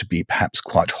created them to be perhaps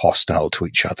quite hostile to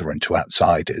each other and to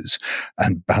outsiders,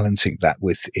 and balancing that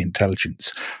with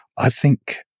intelligence, I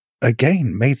think,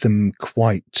 again, made them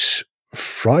quite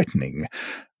frightening.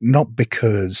 Not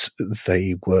because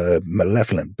they were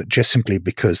malevolent, but just simply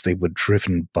because they were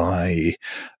driven by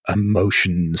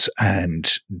emotions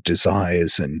and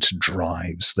desires and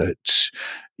drives that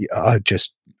are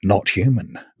just not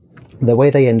human. The way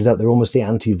they ended up, they're almost the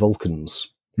anti-Vulcans,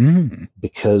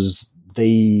 because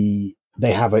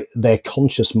their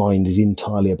conscious mind is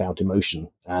entirely about emotion,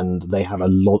 and they have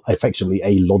effectively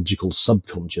a logical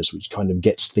subconscious which kind of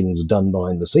gets things done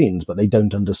behind the scenes, but they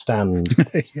don't understand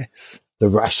yes. the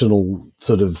rational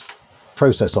sort of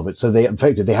process of it. So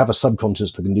they have a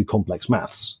subconscious that can do complex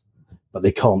maths, but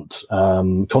they can't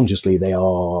consciously. They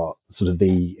are sort of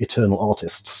the eternal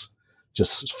artists,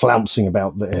 just flouncing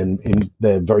about in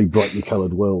their very brightly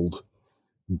coloured world,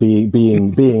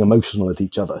 being emotional at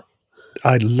each other.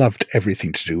 I loved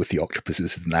everything to do with the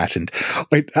octopuses in that. And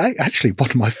I actually, one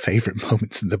of my favourite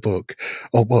moments in the book,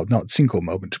 or well, not single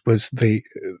moment, was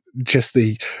just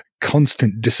the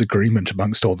constant disagreement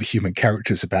amongst all the human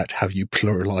characters about how you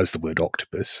pluralize the word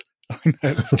octopus. I know,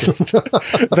 it's just,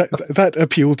 that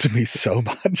appealed to me so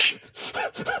much.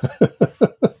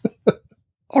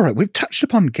 All right, we've touched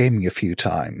upon gaming a few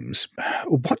times.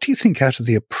 What do you think, out of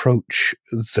the approach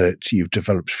that you've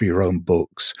developed for your own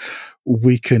books,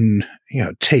 we can,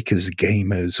 take as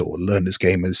gamers or learn as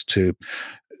gamers to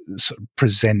sort of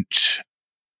present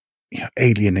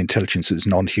alien intelligences,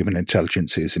 non-human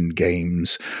intelligences in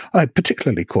games,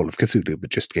 particularly Call of Cthulhu, but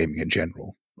just gaming in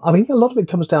general? I mean, a lot of it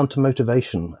comes down to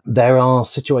motivation. There are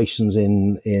situations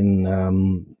in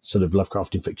sort of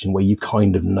Lovecraftian fiction where you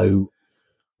kind of know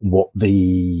what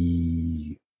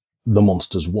the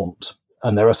monsters want.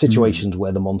 And there are situations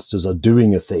where the monsters are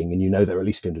doing a thing and they're at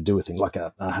least going to do a thing, like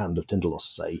a Hand of Tindalos,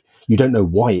 say. You don't know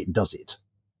why it does it.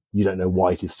 You don't know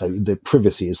why it is so. The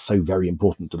privacy is so very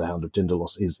important to the Hound of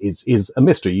Tindalos is a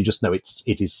mystery. You just know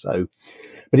it is so.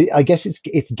 But I guess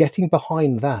it's getting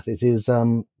behind that. It is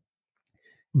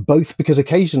both because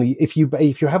occasionally if you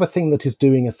have a thing that is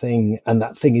doing a thing and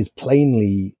that thing is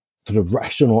plainly sort of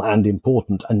rational and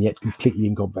important and yet completely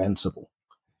incomprehensible,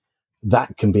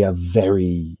 that can be a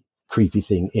very creepy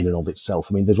thing in and of itself.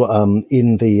 I mean, there's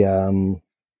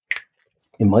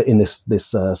in this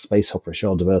space opera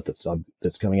Shards of Earth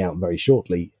that's coming out very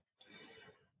shortly.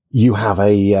 You have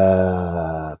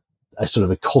a sort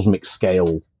of a cosmic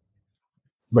scale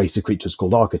race of creatures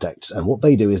called architects, and what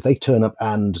they do is they turn up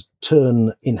and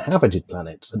turn inhabited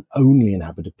planets, and only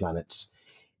inhabited planets,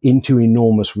 into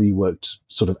enormous reworked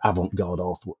sort of avant-garde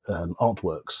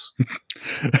artworks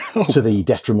to the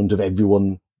detriment of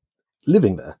everyone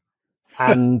living there.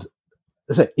 And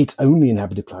so it's only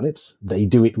inhabited planets. They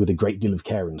do it with a great deal of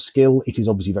care and skill. It is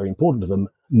obviously very important to them.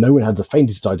 No one had the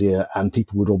faintest idea, and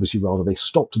people would obviously rather they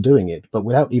stopped doing it. But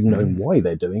without even knowing why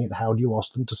they're doing it, how do you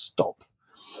ask them to stop?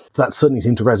 That certainly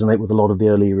seemed to resonate with a lot of the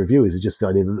early reviewers. It's just the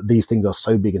idea that these things are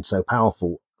so big and so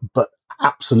powerful, but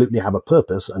absolutely have a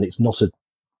purpose, and it's not a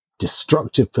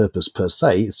destructive purpose per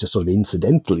se. It's just sort of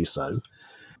incidentally so.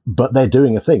 But they're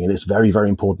doing a thing, and it's very, very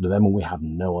important to them, and we have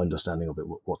no understanding of it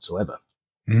whatsoever.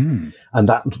 And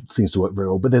that seems to work very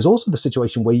well. But there's also the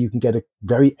situation where you can get a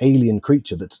very alien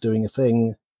creature that's doing a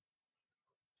thing,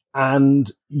 and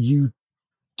you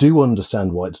do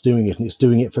understand why it's doing it, and it's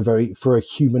doing it for a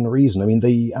human reason. I mean,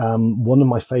 the one of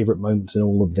my favorite moments in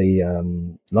all of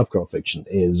the Lovecraft fiction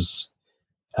is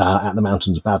at the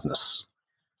Mountains of Badness,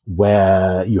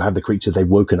 where you have the creatures, they've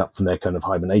woken up from their kind of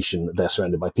hibernation, they're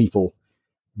surrounded by people,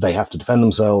 they have to defend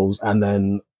themselves, and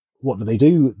then what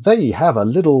do? They have a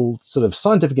little sort of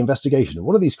scientific investigation of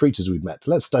what are these creatures we've met?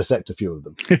 Let's dissect a few of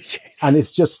them. Yes. And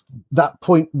it's just that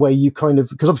point where you kind of,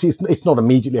 because obviously it's not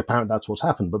immediately apparent that's what's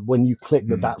happened, but when you click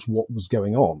that that's what was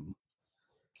going on,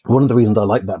 one of the reasons I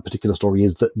like that particular story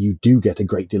is that you do get a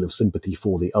great deal of sympathy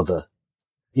for the other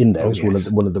in there.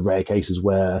 It's one of the rare cases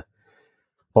where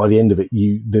by the end of it,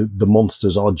 the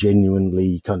monsters are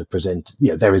genuinely kind of present.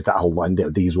 There is that whole line there,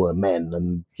 these were men,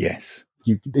 and yes.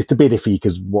 It's a bit iffy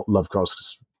because what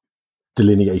Lovecraft's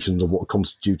delineations of what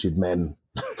constituted men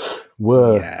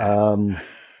were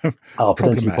are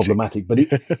potentially problematic. But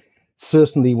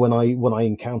certainly, when I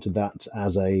encountered that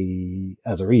as a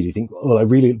reader, you think, well, I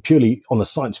really purely on a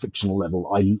science fictional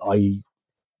level, I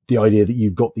the idea that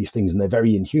you've got these things and they're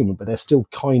very inhuman, but they're still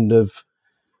kind of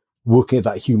working at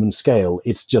that human scale.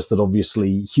 It's just that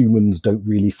obviously humans don't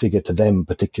really figure to them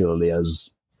particularly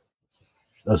as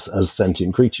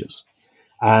sentient creatures.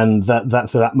 And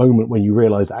that moment when you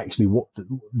realize actually what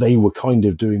they were kind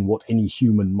of doing, what any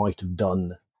human might have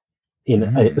done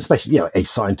especially, a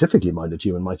scientifically minded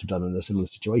human might have done in a similar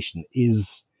situation,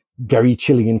 is very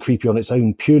chilling and creepy on its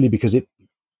own, purely because it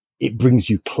brings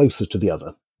you closer to the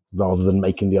other rather than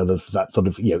making the other that sort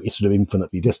of, it's sort of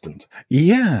infinitely distant.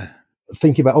 Yeah.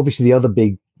 Thinking about obviously the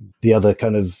other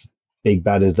kind of big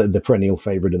bad is the perennial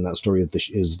favorite in that story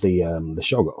is the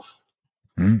Shoggoth.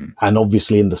 And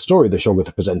obviously in the story, the Shoggoth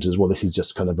are presented as, well, this is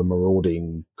just kind of a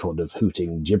marauding, kind of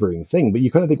hooting, gibbering thing. But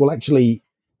you kind of think, well, actually,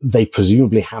 they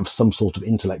presumably have some sort of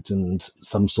intellect and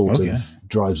some sort of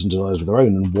drives and desires of their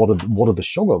own. And what are the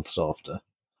Shoggoths after?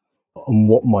 And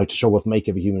what might a Shoggoth make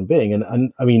of a human being?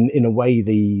 And I mean, in a way,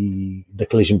 the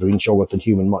collision between Shoggoth and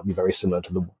human might be very similar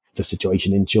to the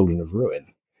situation in Children of Ruin,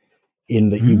 in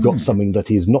that you've got something that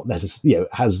is not necessarily,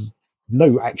 has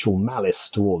no actual malice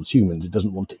towards humans. It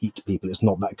doesn't want to eat people. It's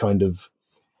not that kind of.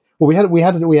 Well, we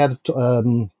had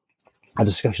a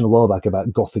discussion a while back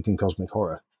about Gothic and cosmic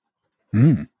horror.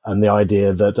 And the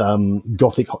idea that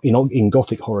in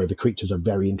Gothic horror, the creatures are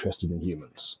very interested in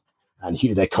humans, and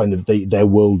they're kind of their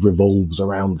world revolves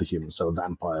around the humans, so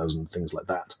vampires and things like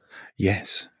that.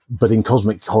 Yes, but in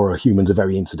cosmic horror, humans are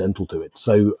very incidental to it.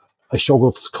 So a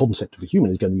Shoggoth's concept of a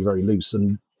human is going to be very loose,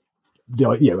 and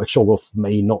a Shoggoth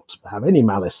may not have any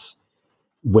malice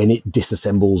when it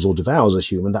disassembles or devours a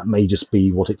human. That may just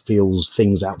be what it feels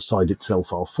things outside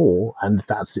itself are for, and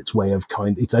that's its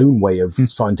own way of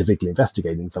scientifically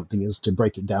investigating something, is to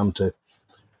break it down to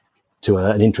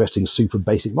an interesting soup of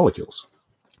basic molecules.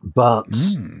 But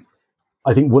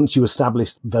I think once you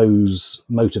establish those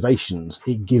motivations,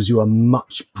 it gives you a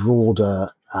much broader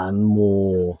and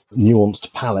more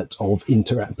nuanced palette of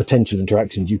potential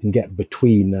interactions you can get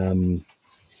between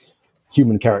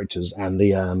human characters and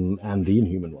the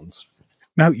inhuman ones.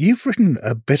 Now, you've written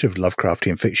a bit of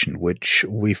Lovecraftian fiction, which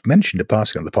we've mentioned in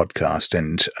passing on the podcast,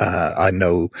 and I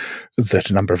know that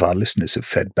a number of our listeners have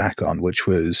fed back on, which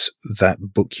was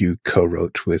that book you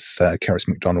co-wrote with Karis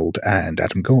MacDonald and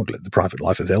Adam Gauntlet, The Private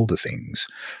Life of Elder Things,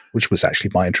 which was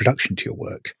actually my introduction to your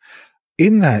work.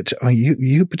 In that,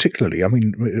 you particularly, I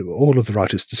mean, all of the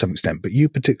writers to some extent, but you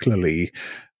particularly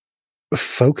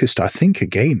focused, I think,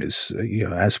 again,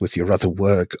 as with your other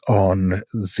work, on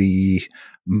the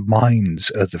minds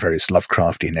of the various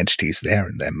Lovecraftian entities there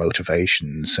and their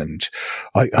motivations. And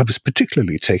I was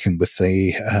particularly taken with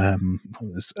the,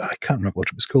 I can't remember what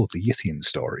it was called, the Yithian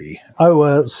story.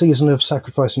 Oh, Season of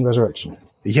Sacrifice and Resurrection.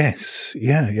 Yes,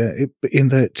 yeah. In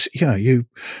that,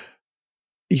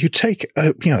 you take,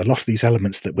 a lot of these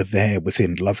elements that were there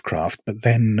within Lovecraft, but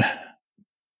then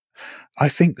I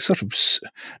think sort of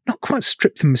not quite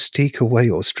strip the mystique away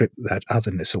or strip that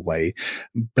otherness away,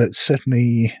 but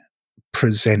certainly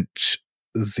present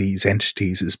these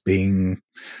entities as being,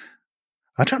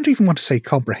 I don't even want to say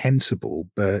comprehensible,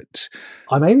 but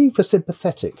I'm aiming for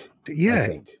sympathetic. Yeah. I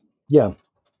think. Yeah.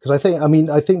 Because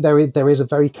I think there is a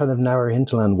very kind of narrow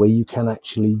hinterland where you can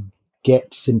actually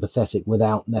get sympathetic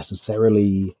without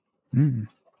necessarily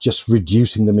just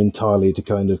reducing them entirely to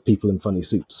kind of people in funny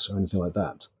suits or anything like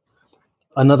that.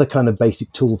 Another kind of basic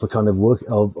tool for kind of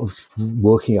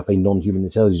working up a non-human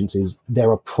intelligence is there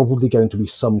are probably going to be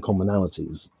some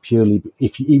commonalities. Purely,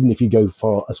 even if you go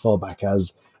as far back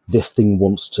as this thing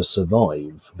wants to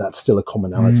survive, that's still a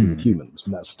commonality with humans,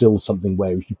 and that's still something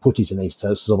where if you put it in a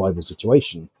survival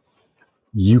situation,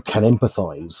 you can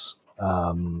empathize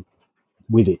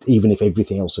with it, even if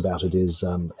everything else about it is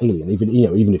alien.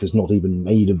 Even if it's not even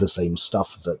made of the same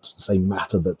same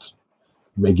matter that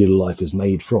regular life is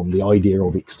made from, the idea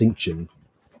of extinction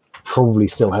probably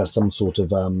still has some sort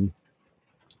of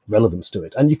relevance to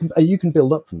it, and you can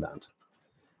build up from that.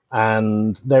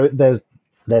 And there's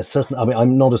certain. I mean,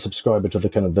 I'm not a subscriber to the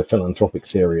kind of the philanthropic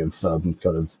theory of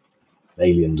kind of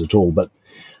aliens at all, but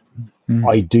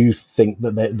I do think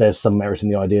that there's some merit in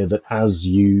the idea that as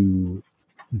you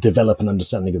develop an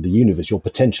understanding of the universe, you're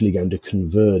potentially going to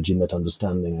converge in that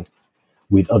understanding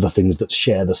with other things that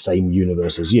share the same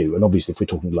universe as you. And obviously, if we're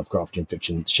talking Lovecraftian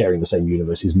fiction, sharing the same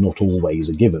universe is not always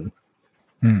a given.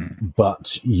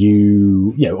 But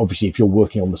obviously, if you're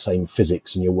working on the same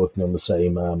physics and you're working on the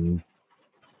same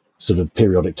sort of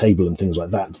periodic table and things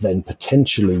like that, then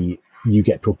potentially you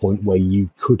get to a point where you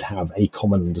could have a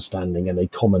common understanding and a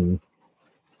common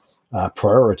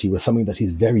priority with something that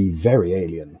is very, very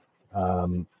alien,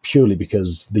 purely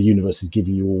because the universe is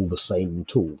giving you all the same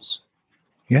tools.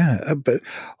 Yeah, but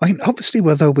I mean, obviously,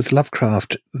 with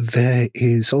Lovecraft, there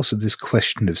is also this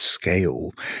question of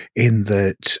scale in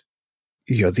that,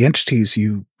 the entities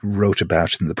you wrote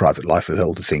about in The Private Life of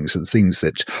Elder Things are the things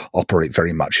that operate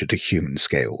very much at a human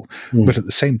scale. But at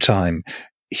the same time,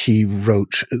 he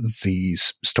wrote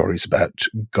these stories about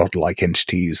godlike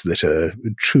entities that are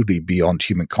truly beyond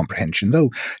human comprehension.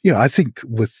 Though, I think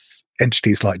with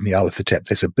entities like Nyarlathotep,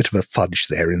 there's a bit of a fudge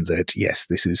there in that, yes,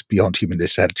 this is beyond human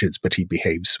intelligence, but he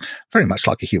behaves very much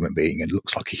like a human being and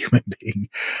looks like a human being.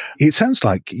 It sounds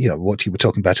like, what you were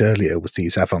talking about earlier with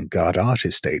these avant-garde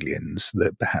artist aliens,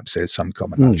 that perhaps there's some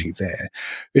commonality there.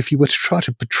 If you were to try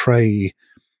to portray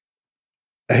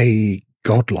a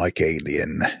godlike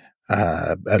alien,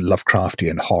 a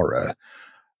Lovecraftian horror,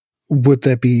 Would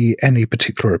there be any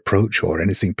particular approach or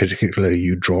anything particular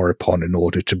you draw upon in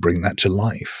order to bring that to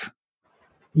life?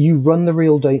 You run the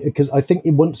real data, because I think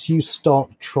once you start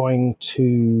trying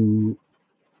to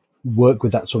work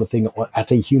with that sort of thing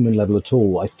at a human level at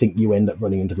all, I think you end up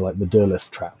running into the Derleth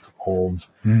trap of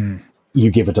you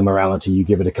give it a morality, you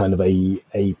give it a kind of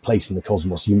a place in the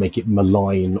cosmos, you make it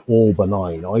malign or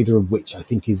benign, either of which I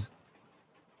think is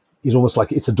almost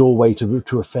like it's a doorway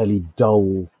to a fairly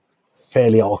dull,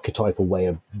 fairly archetypal way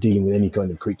of dealing with any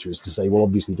kind of creature, is to say, well,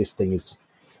 obviously this thing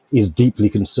is deeply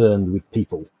concerned with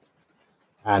people,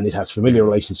 and it has familiar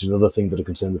relationships with other things that are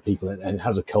concerned with people, and it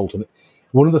has a cult. And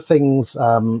one of the things,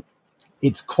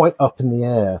 it's quite up in the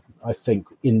air, I think,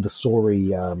 in the story,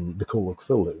 The Call of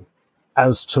Cthulhu,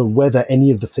 as to whether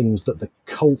any of the things that the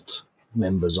cult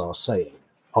members are saying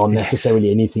are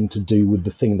necessarily anything to do with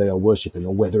the thing they are worshipping,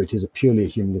 or whether it is purely a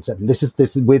human conception. This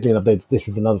is weirdly enough, this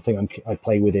is another thing I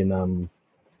play with in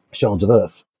Shards of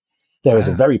Earth. There is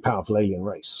a very powerful alien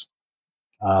race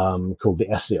called the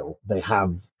Essil. They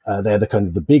have they're the kind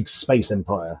of the big space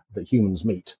empire that humans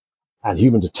meet, and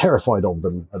humans are terrified of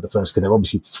them at the first because they're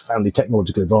obviously profoundly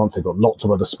technologically advanced. They've got lots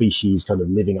of other species kind of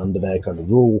living under their kind of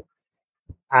rule,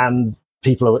 and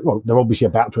people are, well, they're obviously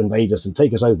about to invade us and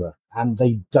take us over, and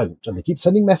they don't. And they keep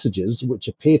sending messages which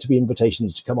appear to be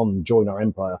invitations to come on and join our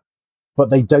empire, but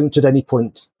they don't at any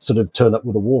point sort of turn up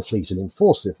with a war fleet and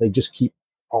enforce it. They just keep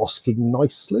asking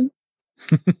nicely.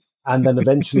 And then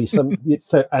eventually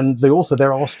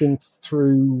they're asking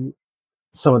through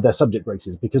some of their subject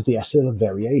races, because the Essil are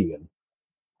very alien.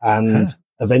 And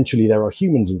eventually there are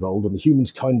humans involved, and the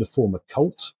humans kind of form a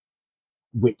cult,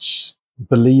 which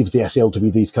believe the Essil to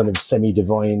be these kind of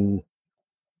semi-divine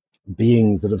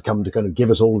beings that have come to kind of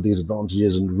give us all of these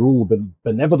advantages and rule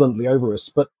benevolently over us.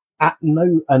 But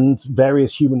and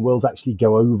various human worlds actually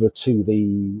go over to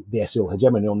the Essil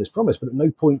hegemony on this promise, but at no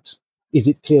point is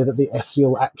it clear that the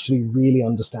Essil actually really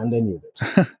understand any of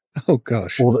it. Oh,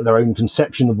 gosh. Or that their own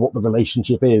conception of what the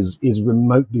relationship is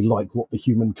remotely like what the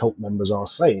human cult members are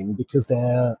saying, because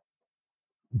they're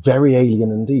very alien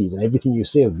indeed. And everything you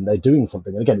see of them, they're doing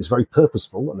something. And again, it's very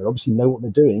purposeful, and they obviously know what they're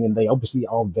doing, and they obviously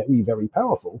are very, very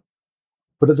powerful.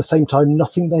 But at the same time,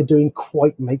 nothing they're doing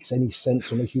quite makes any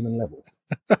sense on a human level.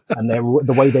 And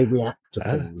the way they react to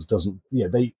things doesn't,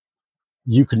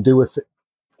 you can do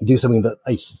do something that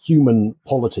a human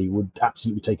polity would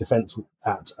absolutely take offense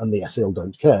at, and the Essil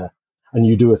don't care. And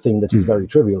you do a thing that is very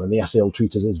trivial, and the Essil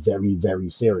treat it as very, very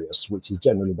serious, which is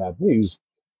generally bad news.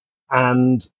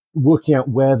 And working out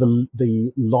where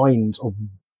the lines of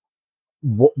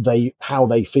how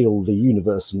they feel the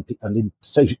universe and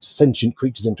sentient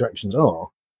creatures' interactions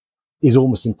is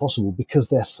almost impossible, because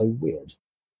they're so weird.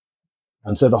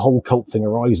 And so the whole cult thing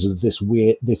arises of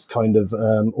this kind of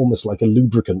almost like a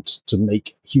lubricant to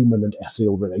make human and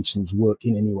Essil relations work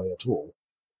in any way at all.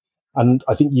 And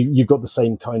I think you've got the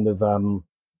same kind of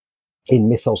in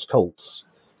mythos cults.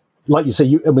 Like you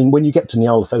say, when you get to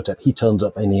Nyarlathotep, he turns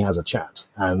up and he has a chat,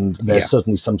 and there's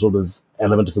certainly some sort of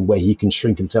element of him where he can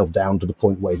shrink himself down to the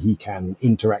point where he can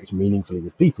interact meaningfully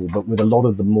with people. But with a lot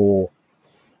of the more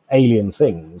alien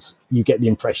things, you get the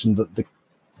impression that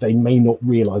they may not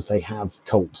realize they have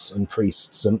cults and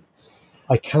priests. And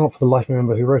I cannot for the life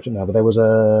remember who wrote it now, but there was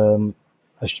a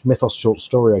mythos short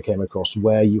story I came across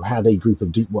where you had a group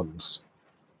of deep ones,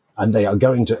 and they are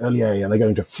going to Earlier, and they're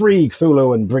going to free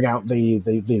Cthulhu and bring out the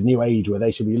new age where they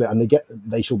shall be, and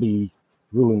they shall be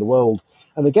ruling the world.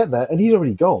 And they get there, and he's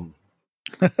already gone.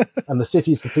 And the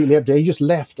city is completely empty. He just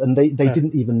left, and they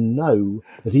didn't even know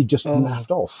that he just naffed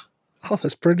off. Oh,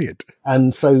 that's brilliant.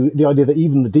 And so the idea that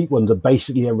even the deep ones are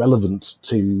basically irrelevant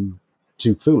to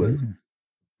Cthulhu.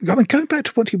 I mean, going back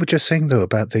to what you were just saying, though,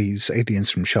 about these aliens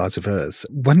from Shards of Earth,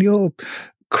 when you're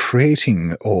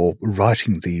creating or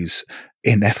writing these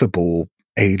ineffable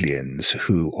aliens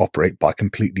who operate by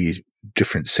completely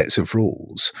different sets of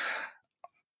rules,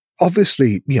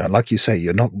 obviously, like you say,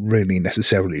 you're not really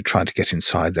necessarily trying to get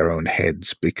inside their own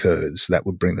heads, because that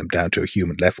would bring them down to a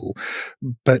human level.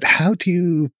 But how do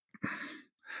you...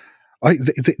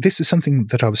 this is something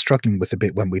that I was struggling with a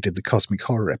bit when we did the Cosmic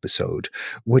Horror episode,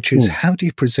 which is how do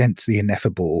you present the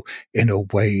ineffable in a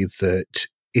way that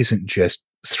isn't just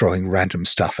throwing random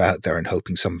stuff out there and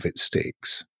hoping some of it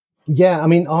sticks? Yeah, I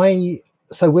mean,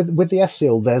 so with the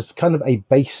Essil, there's kind of a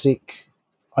basic...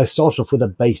 I started off with a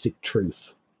basic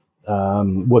truth,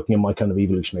 working in my kind of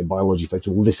evolutionary biology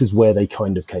factor. Well, this is where they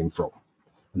kind of came from.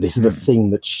 And this is the thing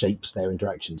that shapes their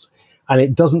interactions. And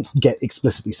it doesn't get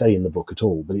explicitly say in the book at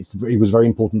all, but it was very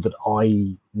important that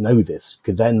I know this,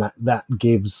 because then that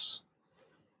gives,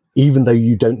 even though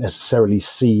you don't necessarily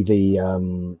see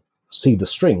the see the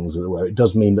strings, where it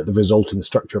does mean that the resulting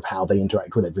structure of how they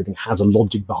interact with everything has a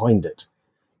logic behind it,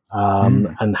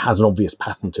 and has an obvious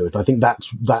pattern to it. I think that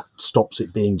stops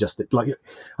it being just like,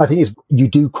 I think you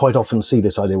do quite often see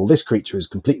this idea, well, this creature is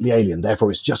completely alien,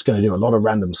 therefore it's just going to do a lot of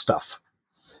random stuff.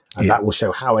 And that will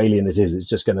show how alien it is. It's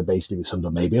just going to basically be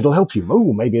something. Maybe it'll help you.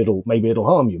 Oh, maybe it'll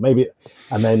harm you.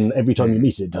 And then every time you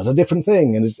meet it, it does a different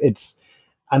thing.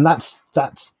 And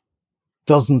that's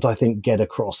doesn't, I think, get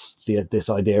across this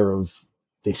idea of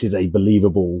this is a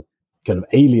believable kind of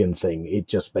alien thing. It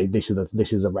just this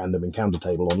is a random encounter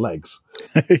table on legs.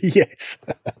 Yes.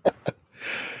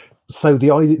 So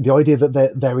the idea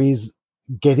that there is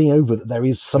getting over that there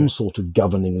is some sort of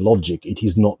governing logic. It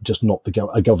is not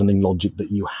a governing logic that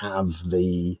you have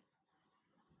the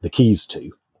keys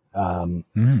to. And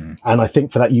I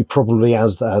think for that, you probably,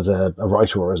 as a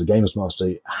writer or as a games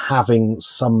master, having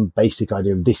some basic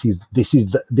idea of this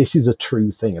is a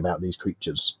true thing about these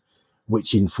creatures,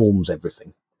 which informs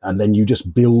everything. And then you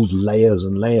just build layers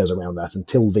and layers around that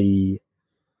until the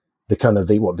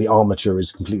armature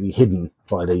is completely hidden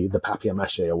by the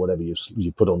papier-mâché or whatever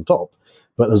you put on top.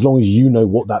 But as long as you know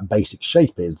what that basic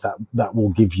shape is, that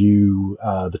will give you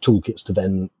the toolkits to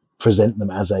then present them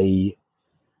as a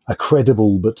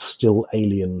credible but still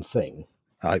alien thing.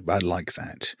 I like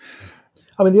that.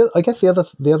 I mean, I guess the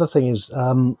other thing is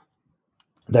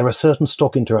there are certain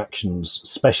stock interactions,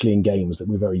 especially in games, that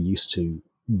we're very used to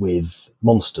with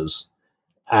monsters,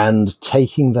 and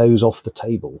taking those off the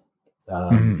table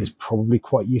is probably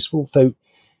quite useful. Though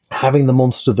having the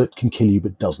monster that can kill you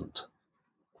but doesn't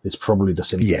is probably the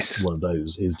simplest one of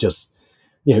those. Is just,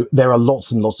 there are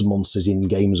lots and lots of monsters in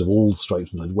games of all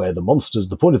stripes where the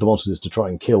point of the monsters is to try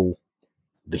and kill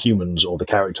the humans or the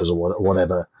characters or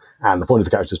whatever, and the point of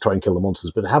the characters is to try and kill the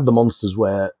monsters. But have the monsters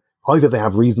where either they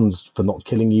have reasons for not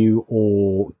killing you,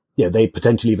 or they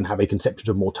potentially even have a conception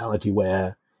of mortality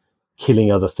where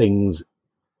killing other things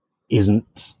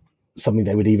isn't something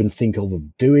they would even think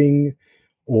of doing,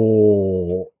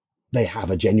 or they have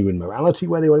a genuine morality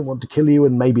where they won't want to kill you,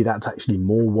 and maybe that's actually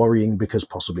more worrying because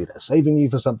possibly they're saving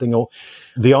you for something. Or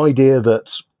the idea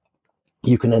that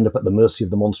you can end up at the mercy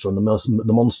of the monster, and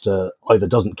the monster either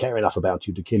doesn't care enough about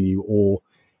you to kill you, or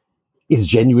is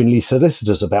genuinely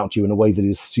solicitous about you in a way that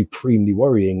is supremely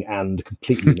worrying and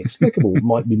completely inexplicable,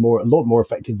 might be a lot more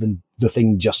effective than the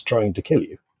thing just trying to kill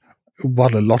you.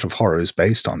 While a lot of horror is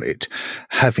based on it,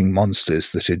 having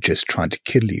monsters that are just trying to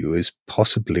kill you is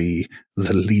possibly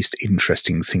the least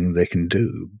interesting thing they can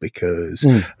do, because,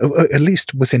 at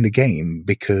least within the game,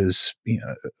 because,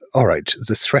 all right,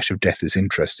 the threat of death is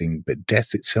interesting, but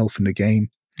death itself in the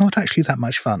game, not actually that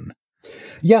much fun.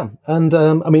 Yeah, and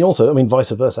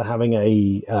vice versa, having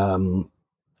a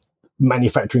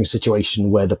manufacturing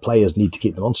situation where the players need to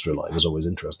keep the monster alive is always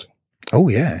interesting. Oh,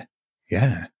 yeah.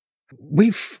 Yeah.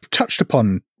 We've touched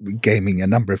upon gaming a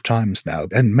number of times now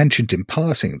and mentioned in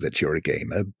passing that you're a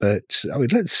gamer, but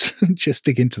let's just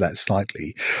dig into that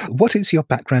slightly. What is your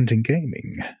background in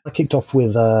gaming? I kicked off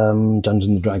with Dungeons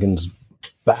and Dragons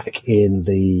back in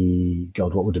the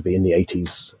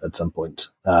 80s at some point.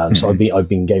 So I've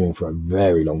been gaming for a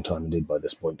very long time indeed by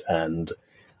this point, and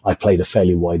I played a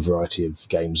fairly wide variety of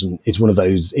games, and it's one of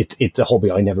those, it's a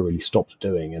hobby I never really stopped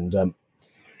doing. And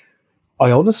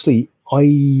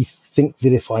I think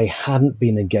that if I hadn't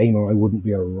been a gamer, I wouldn't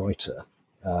be a writer.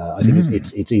 I think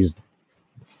it is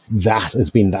that has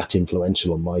been that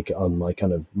influential on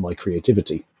my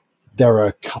creativity. There are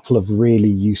a couple of really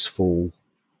useful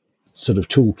sort of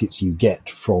toolkits you get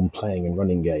from playing and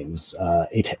running games.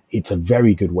 It's a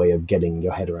very good way of getting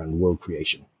your head around world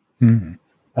creation,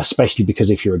 especially because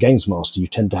if you're a games master, you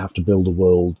tend to have to build a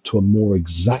world to a more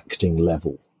exacting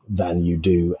level than you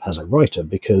do as a writer,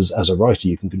 because as a writer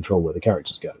you can control where the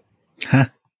characters go.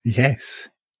 Yes.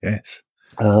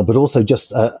 But also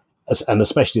just, and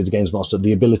especially as a games master,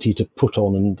 the ability to put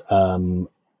on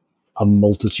a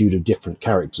multitude of different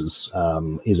characters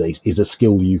is a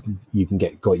skill you can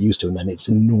get quite used to, and then it's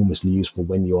enormously useful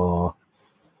when you are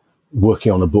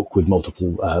working on a book with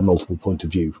multiple point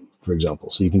of view, for example.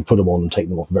 So you can put them on and take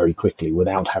them off very quickly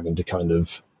without having to kind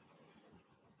of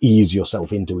ease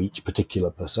yourself into each particular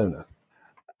persona.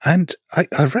 And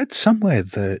I read somewhere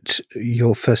that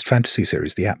your first fantasy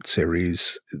series, the Apt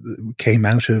series, came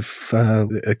out of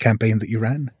a campaign that you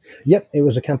ran? Yep, it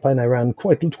was a campaign I ran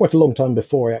quite a long time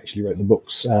before I actually wrote the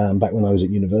books. Back when I was at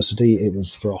university, it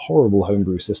was for a horrible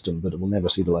homebrew system that it will never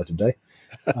see the light of day.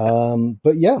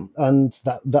 But yeah, and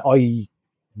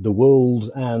the world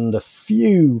and a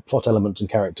few plot elements and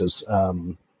characters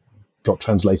got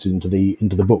translated into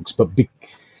the books, but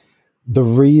the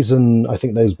reason I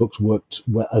think those books worked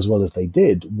as well as they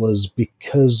did was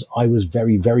because I was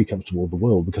very, very comfortable with the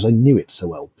world, because I knew it so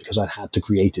well, because I had to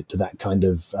create it to that kind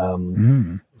of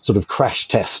sort of crash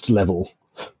test level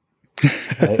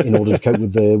in order to cope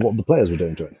with what the players were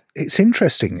doing to it. It's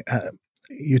interesting.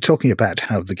 You're talking about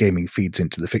how the gaming feeds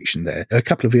into the fiction there. A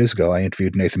couple of years ago, I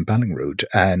interviewed Nathan Ballingrud,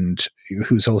 and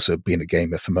who's also been a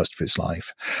gamer for most of his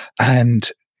life. And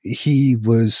he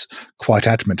was quite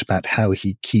adamant about how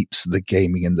he keeps the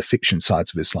gaming and the fiction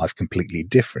sides of his life completely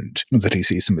different, that he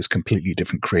sees them as completely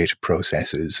different creative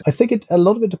processes. I think a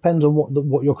lot of it depends on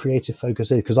what your creative focus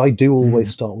is, because I do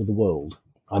always start with the world.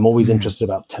 I'm always interested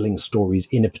about telling stories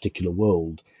in a particular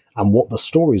world, and what the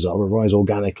stories are arise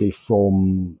organically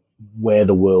from where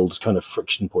the world's kind of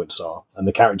friction points are, and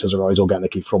the characters arise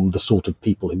organically from the sort of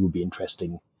people who would be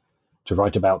interesting to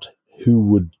write about, who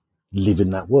would live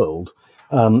in that world.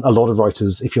 A lot of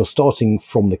writers, if you're starting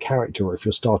from the character, or if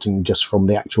you're starting just from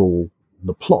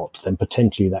the plot, then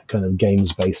potentially that kind of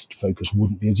games-based focus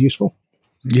wouldn't be as useful.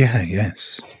 Yeah,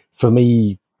 yes. For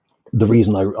me, the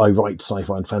reason I write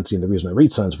sci-fi and fantasy, and the reason I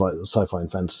read sci-fi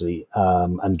and fantasy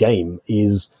and game,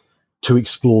 is to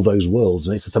explore those worlds,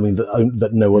 and it's something that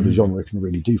no other genre can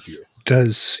really do for you.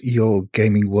 Does your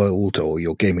gaming world or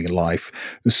your gaming life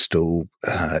still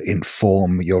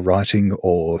inform your writing,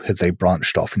 or have they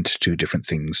branched off into two different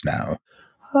things now?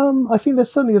 I think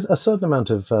there's certainly a certain amount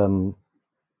of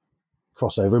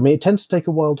crossover. I mean, it tends to take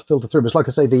a while to filter through. But it's like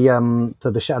I say,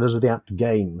 the Shadows of the Apt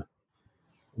game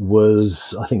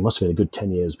was, I think, must have been a good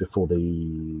 10 years before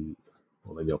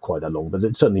well, maybe not quite that long, but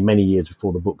it's certainly many years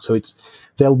before the book. So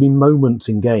there'll be moments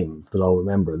in games that I'll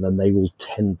remember, and then they will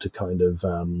tend to kind of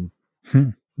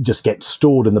just get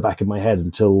stored in the back of my head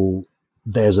until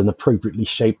there's an appropriately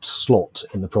shaped slot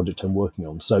in the project I'm working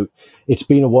on. So it's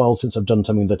been a while since I've done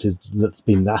something that's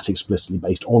been that explicitly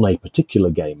based on a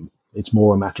particular game. It's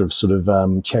more a matter of sort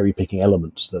of cherry picking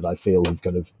elements that I feel have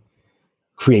kind of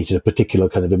created a particular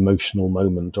kind of emotional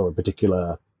moment, or a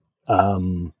particular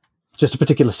just a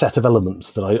particular set of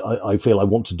elements that I feel I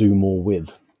want to do more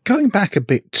with. Going back a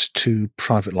bit to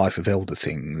Private Life of Elder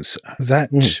Things, that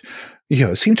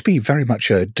seemed to be very much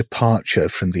a departure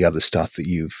from the other stuff that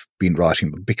you've been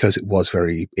writing, because it was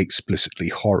very explicitly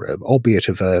horror, albeit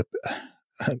of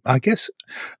I guess,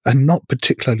 a not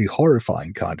particularly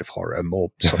horrifying kind of horror,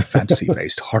 more sort of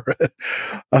fantasy-based horror.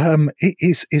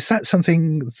 Is that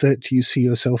something that you see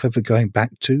yourself ever going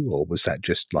back to, or was that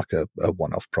just like a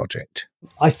one-off project?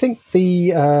 I think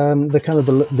the kind of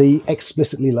the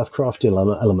explicitly Lovecraftian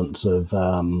elements of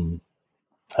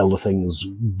Elder Things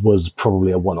was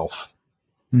probably a one-off.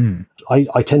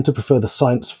 I tend to prefer the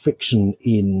science fiction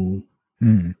in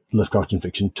Lovecraftian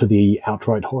fiction to the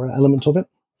outright horror element of it.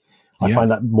 I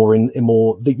find that more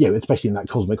especially in that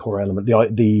cosmic horror element,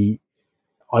 the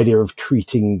idea of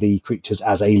treating the creatures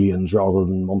as aliens rather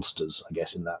than monsters, I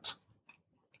guess, in that,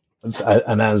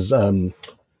 and as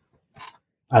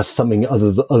something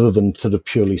other than sort of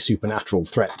purely supernatural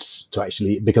threats to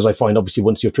actually, because I find obviously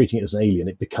once you're treating it as an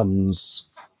alien,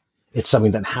 it's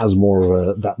something that has more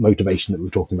of that motivation that we're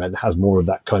talking about. It has more of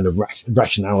that kind of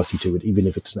rationality to it, even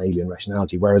if it's an alien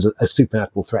rationality, whereas a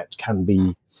supernatural threat can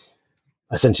be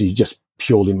essentially just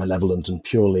purely malevolent and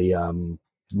purely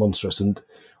monstrous. And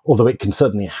although it can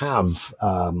certainly have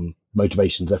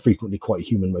motivations, they're frequently quite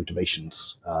human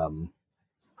motivations.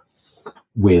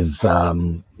 If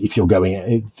you're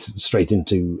going straight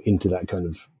into that kind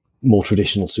of more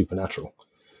traditional supernatural,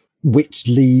 which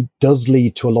does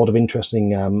lead to a lot of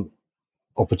interesting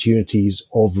opportunities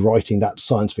of writing that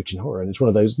science fiction horror. And it's one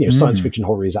of those, science fiction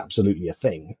horror is absolutely a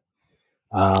thing.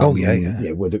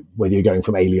 Whether you're going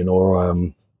from Alien or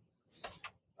and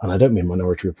I don't mean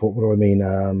Minority Report. What do I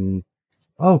mean?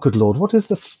 Oh, good Lord! What is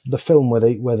the film where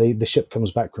the ship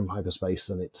comes back from hyperspace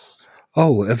and it's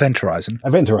Event Horizon.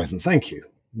 Event Horizon. Thank you.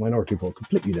 Minority Report,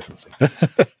 completely different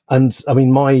thing. And I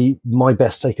mean, my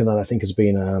best take on that, I think, has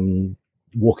been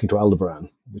Walking to Aldebaran,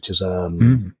 which is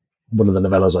one of the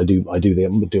novellas I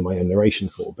do my own narration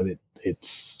for, but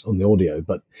it's on the audio.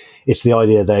 But it's the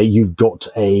idea that you've got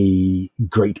a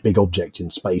great big object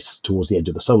in space towards the edge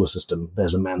of the solar system.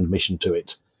 There's a manned mission to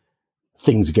it.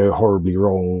 Things go horribly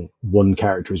wrong. One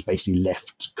character is basically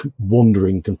left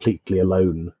wandering completely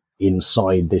alone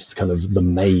inside this kind of the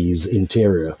maze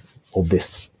interior of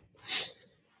this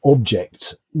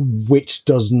object, which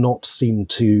does not seem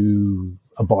to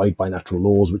abide by natural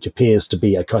laws, which appears to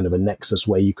be a kind of a nexus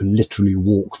where you can literally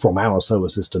walk from our solar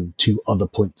system to other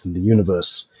points in the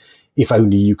universe, if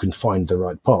only you can find the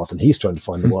right path. And he's trying to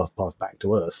find the right path back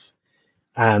to Earth.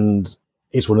 And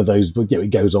it's one of those, but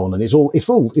it goes on, and it's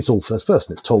all first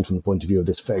person. It's told from the point of view of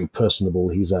this very personable.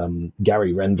 He's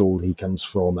Gary Rendell. He comes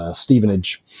from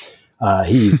Stevenage.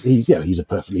 He's a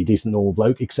perfectly decent normal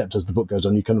bloke, except as the book goes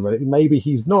on, you kind of maybe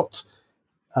he's not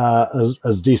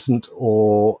as decent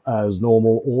or as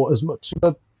normal or as much of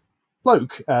a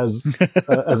bloke as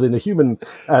in a human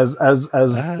as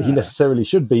he necessarily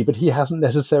should be, but he hasn't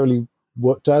necessarily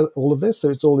worked out all of this, so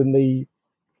it's all in the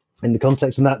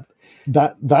context, and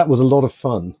that was a lot of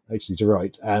fun actually to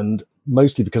write, and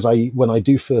mostly because when I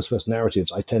do first person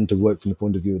narratives, I tend to work from the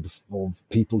point of view of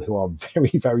people who are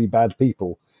very, very bad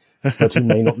people, but who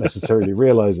may not necessarily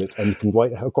realize it, and can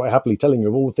quite happily telling you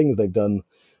of all the things they've done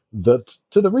that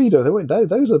to the reader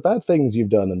those are bad things you've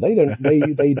done, and they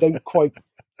don't quite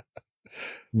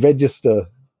register,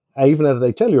 even though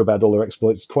they tell you about all their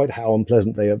exploits, quite how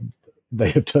unpleasant they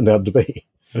have turned out to be.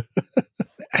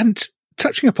 And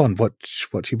touching upon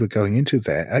what you were going into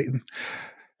there,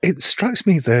 it strikes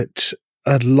me that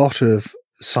a lot of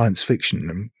science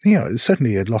fiction,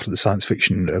 certainly a lot of the science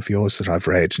fiction of yours that I've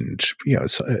read, and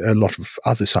a lot of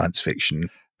other science fiction,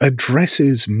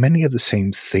 addresses many of the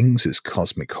same things as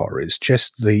cosmic horrors,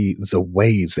 just the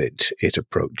way that it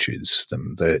approaches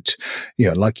them. That,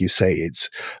 like you say,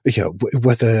 it's,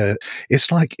 whether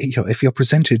it's like, if you're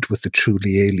presented with the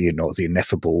truly alien or the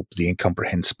ineffable, the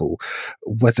incomprehensible,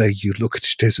 whether you look at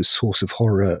it as a source of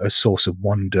horror, a source of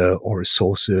wonder, or a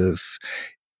source of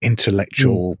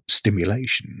intellectual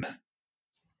stimulation.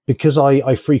 Because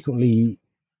I frequently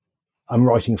am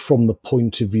writing from the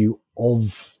point of view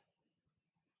of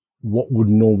what would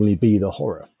normally be the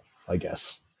horror, I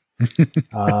guess.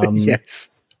 Yes,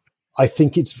 I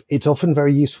think it's often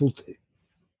very useful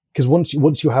because once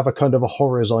you have a kind of a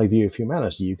horror's eye view of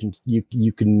humanity,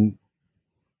 you can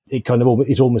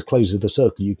it almost closes the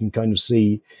circle. You can kind of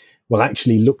see, well,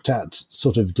 actually looked at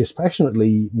sort of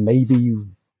dispassionately, maybe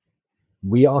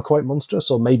we are quite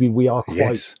monstrous, or maybe we are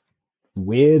quite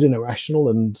weird and irrational,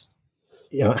 and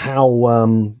how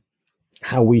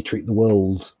we treat the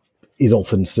world is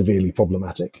often severely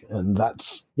problematic. And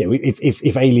that's,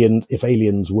 if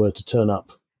aliens were to turn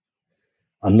up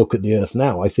and look at the Earth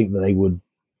now, I think that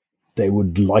they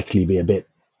would likely be a bit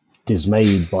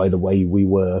dismayed by the way we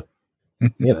were,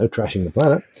 trashing the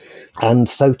planet. And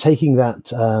so taking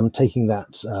that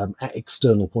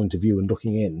external point of view and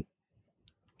looking in,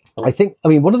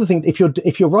 one of the things,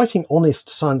 if you're writing honest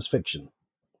science fiction,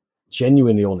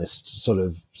 genuinely honest, sort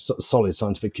of solid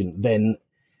science fiction, then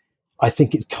I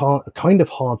think it's kind of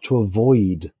hard to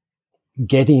avoid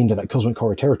getting into that cosmic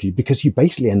horror territory, because you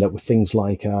basically end up with things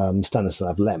like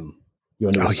Stanislav Lem. You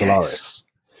end up with Solaris.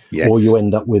 Yes. Or you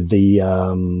end up with the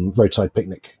Roadside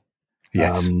Picnic.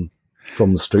 Yes.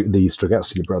 From the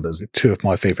Tchaikovsky brothers. Two of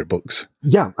my favorite books.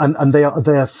 Yeah, and they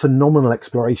are phenomenal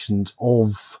explorations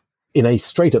of, in a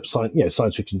straight up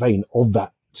science fiction vein, of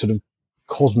that sort of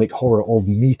cosmic horror of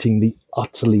meeting the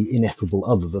utterly ineffable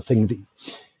other, the thing that,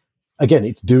 again,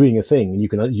 it's doing a thing, and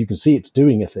you can see it's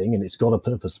doing a thing, and it's got a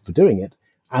purpose for doing it,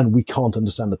 and we can't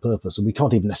understand the purpose, and we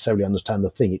can't even necessarily understand the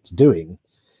thing it's doing,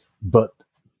 but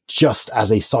just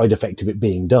as a side effect of it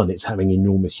being done, it's having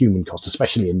enormous human cost,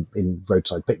 especially in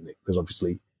Roadside Picnic, because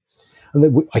obviously,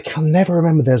 and I can never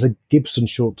remember, there's a Gibson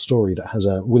short story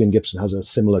that William Gibson has a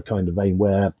similar kind of vein,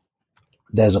 where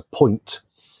there's a point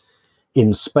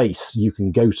in space you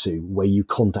can go to where you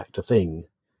contact a thing,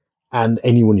 and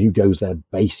anyone who goes there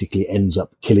basically ends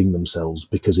up killing themselves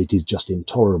because it is just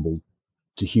intolerable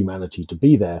to humanity to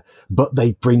be there. But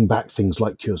they bring back things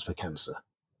like cures for cancer.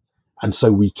 And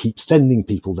so we keep sending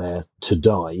people there to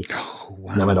die,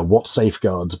 no matter what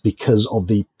safeguards, because of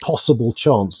the possible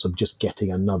chance of just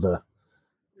getting another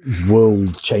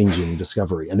world-changing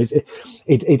discovery. And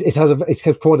it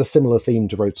has quite a similar theme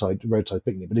to Roadside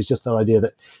Picnic, but it's just that idea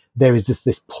that there is just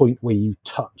this point where you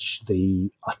touch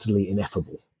the utterly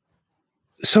ineffable.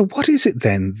 So what is it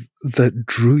then that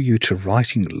drew you to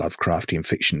writing Lovecraftian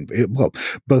fiction? Well,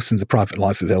 both in the private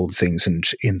life of Elder Things and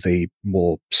in the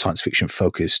more science fiction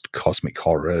focused cosmic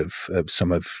horror of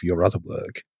some of your other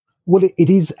work. Well, it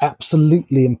is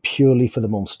absolutely and purely for the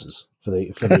monsters, for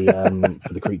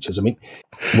the creatures. I mean,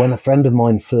 when a friend of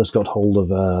mine first got hold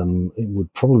of, it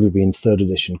would probably be in 3rd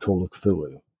edition Call of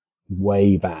Cthulhu,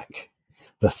 way back.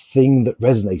 The thing that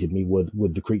resonated me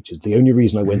with the creatures, the only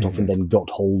reason I went off and then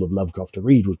got hold of Lovecraft to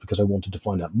read was because I wanted to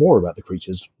find out more about the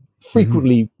creatures,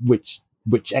 frequently which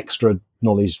extra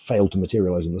knowledge failed to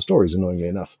materialize in the stories, annoyingly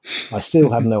enough. I still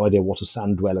have no idea what a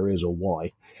sand dweller is or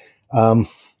why. They're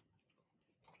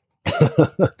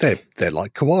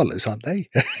like koalas, aren't they?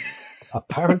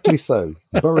 Apparently so.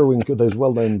 Those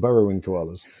well-known burrowing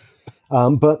koalas.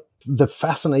 But the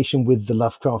fascination with the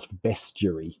Lovecraft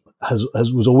bestiary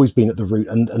was always been at the root.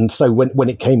 And so when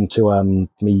it came to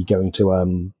me going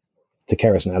to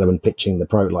Keres and Adam and pitching the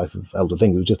private life of Elder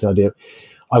Thing, it was just the idea,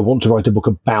 I want to write a book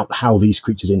about how these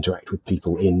creatures interact with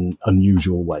people in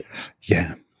unusual ways.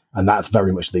 Yeah. And that's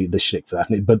very much the shtick for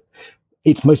that. But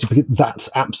it's mostly because that's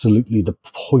absolutely the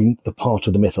point, the part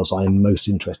of the mythos I am most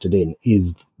interested in,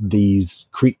 is these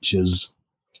creatures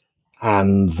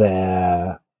and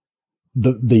the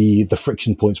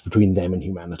friction points between them and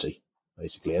humanity,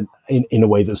 basically. And in a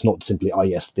way that's not simply,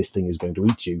 yes, this thing is going to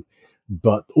eat you,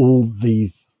 but all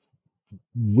the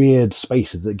weird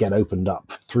spaces that get opened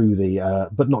up through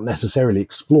but not necessarily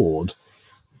explored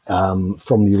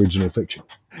from the original fiction.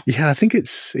 Yeah, I think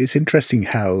it's interesting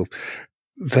how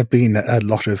there have been a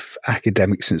lot of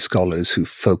academics and scholars who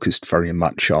focused very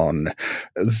much on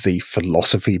the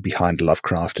philosophy behind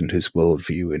Lovecraft and his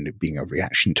worldview, and it being a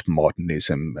reaction to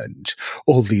modernism and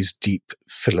all these deep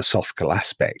philosophical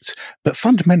aspects. But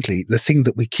fundamentally, the thing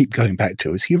that we keep going back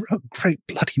to is he wrote great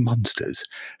bloody monsters.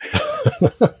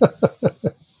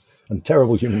 And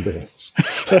terrible human beings.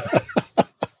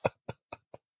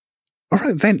 All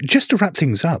right, then, just to wrap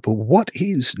things up, what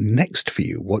is next for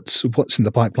you? What's in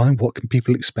the pipeline? What can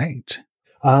people expect?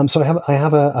 So I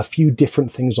have a few different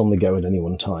things on the go at any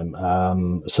one time.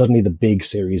 Certainly the big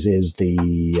series is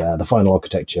the Final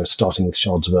Architecture, starting with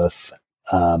Shards of Earth,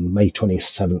 May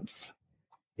 27th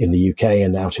in the UK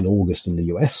and out in August in the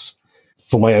US.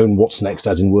 For my own what's next,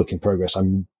 as in work in progress,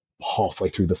 I'm halfway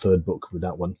through the third book with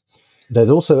that one. There's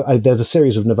also there's a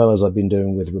series of novellas I've been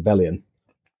doing with Rebellion,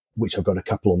 which I've got a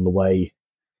couple on the way,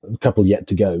 a couple yet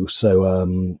to go. So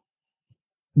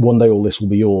One Day All This Will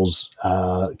Be Yours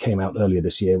came out earlier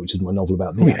this year, which is my novel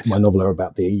about my novel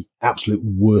about the absolute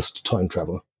worst time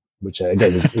traveler, which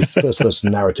again is first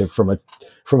person narrative from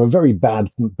a very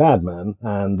bad man,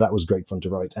 and that was great fun to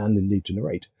write and indeed to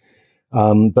narrate.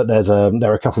 But there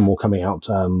are a couple more coming out.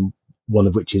 One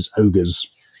of which is Ogres,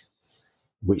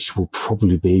 which will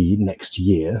probably be next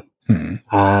year.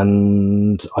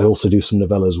 And I also do some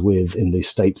novellas in the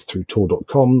States through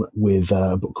Tor.com with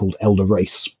a book called Elder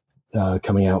Race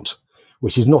coming out,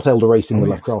 which is not Elder Race in the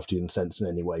Lovecraftian sense in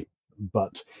any way,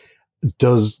 but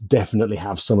does definitely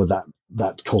have some of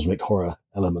that cosmic horror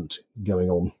element going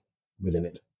on within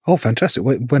it. Oh, fantastic.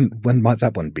 When might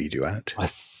that one be due out? I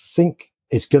think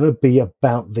it's going to be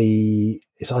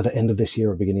it's either end of this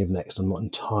year or beginning of next. I'm not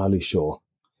entirely sure.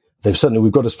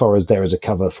 We've got as far as there is a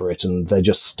cover for it, and they're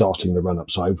just starting the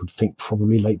run-up, so I would think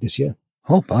probably late this year.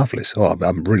 Oh, marvellous. Oh,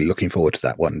 I'm really looking forward to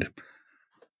that one.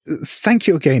 Thank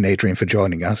you again, Adrian, for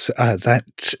joining us.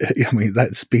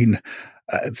 That's been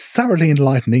thoroughly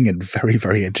enlightening and very,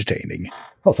 very entertaining.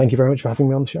 Oh, thank you very much for having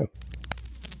me on the show.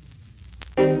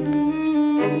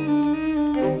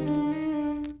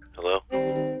 Hello?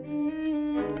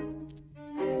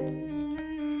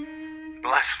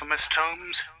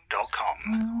 BlasphemousTomes.com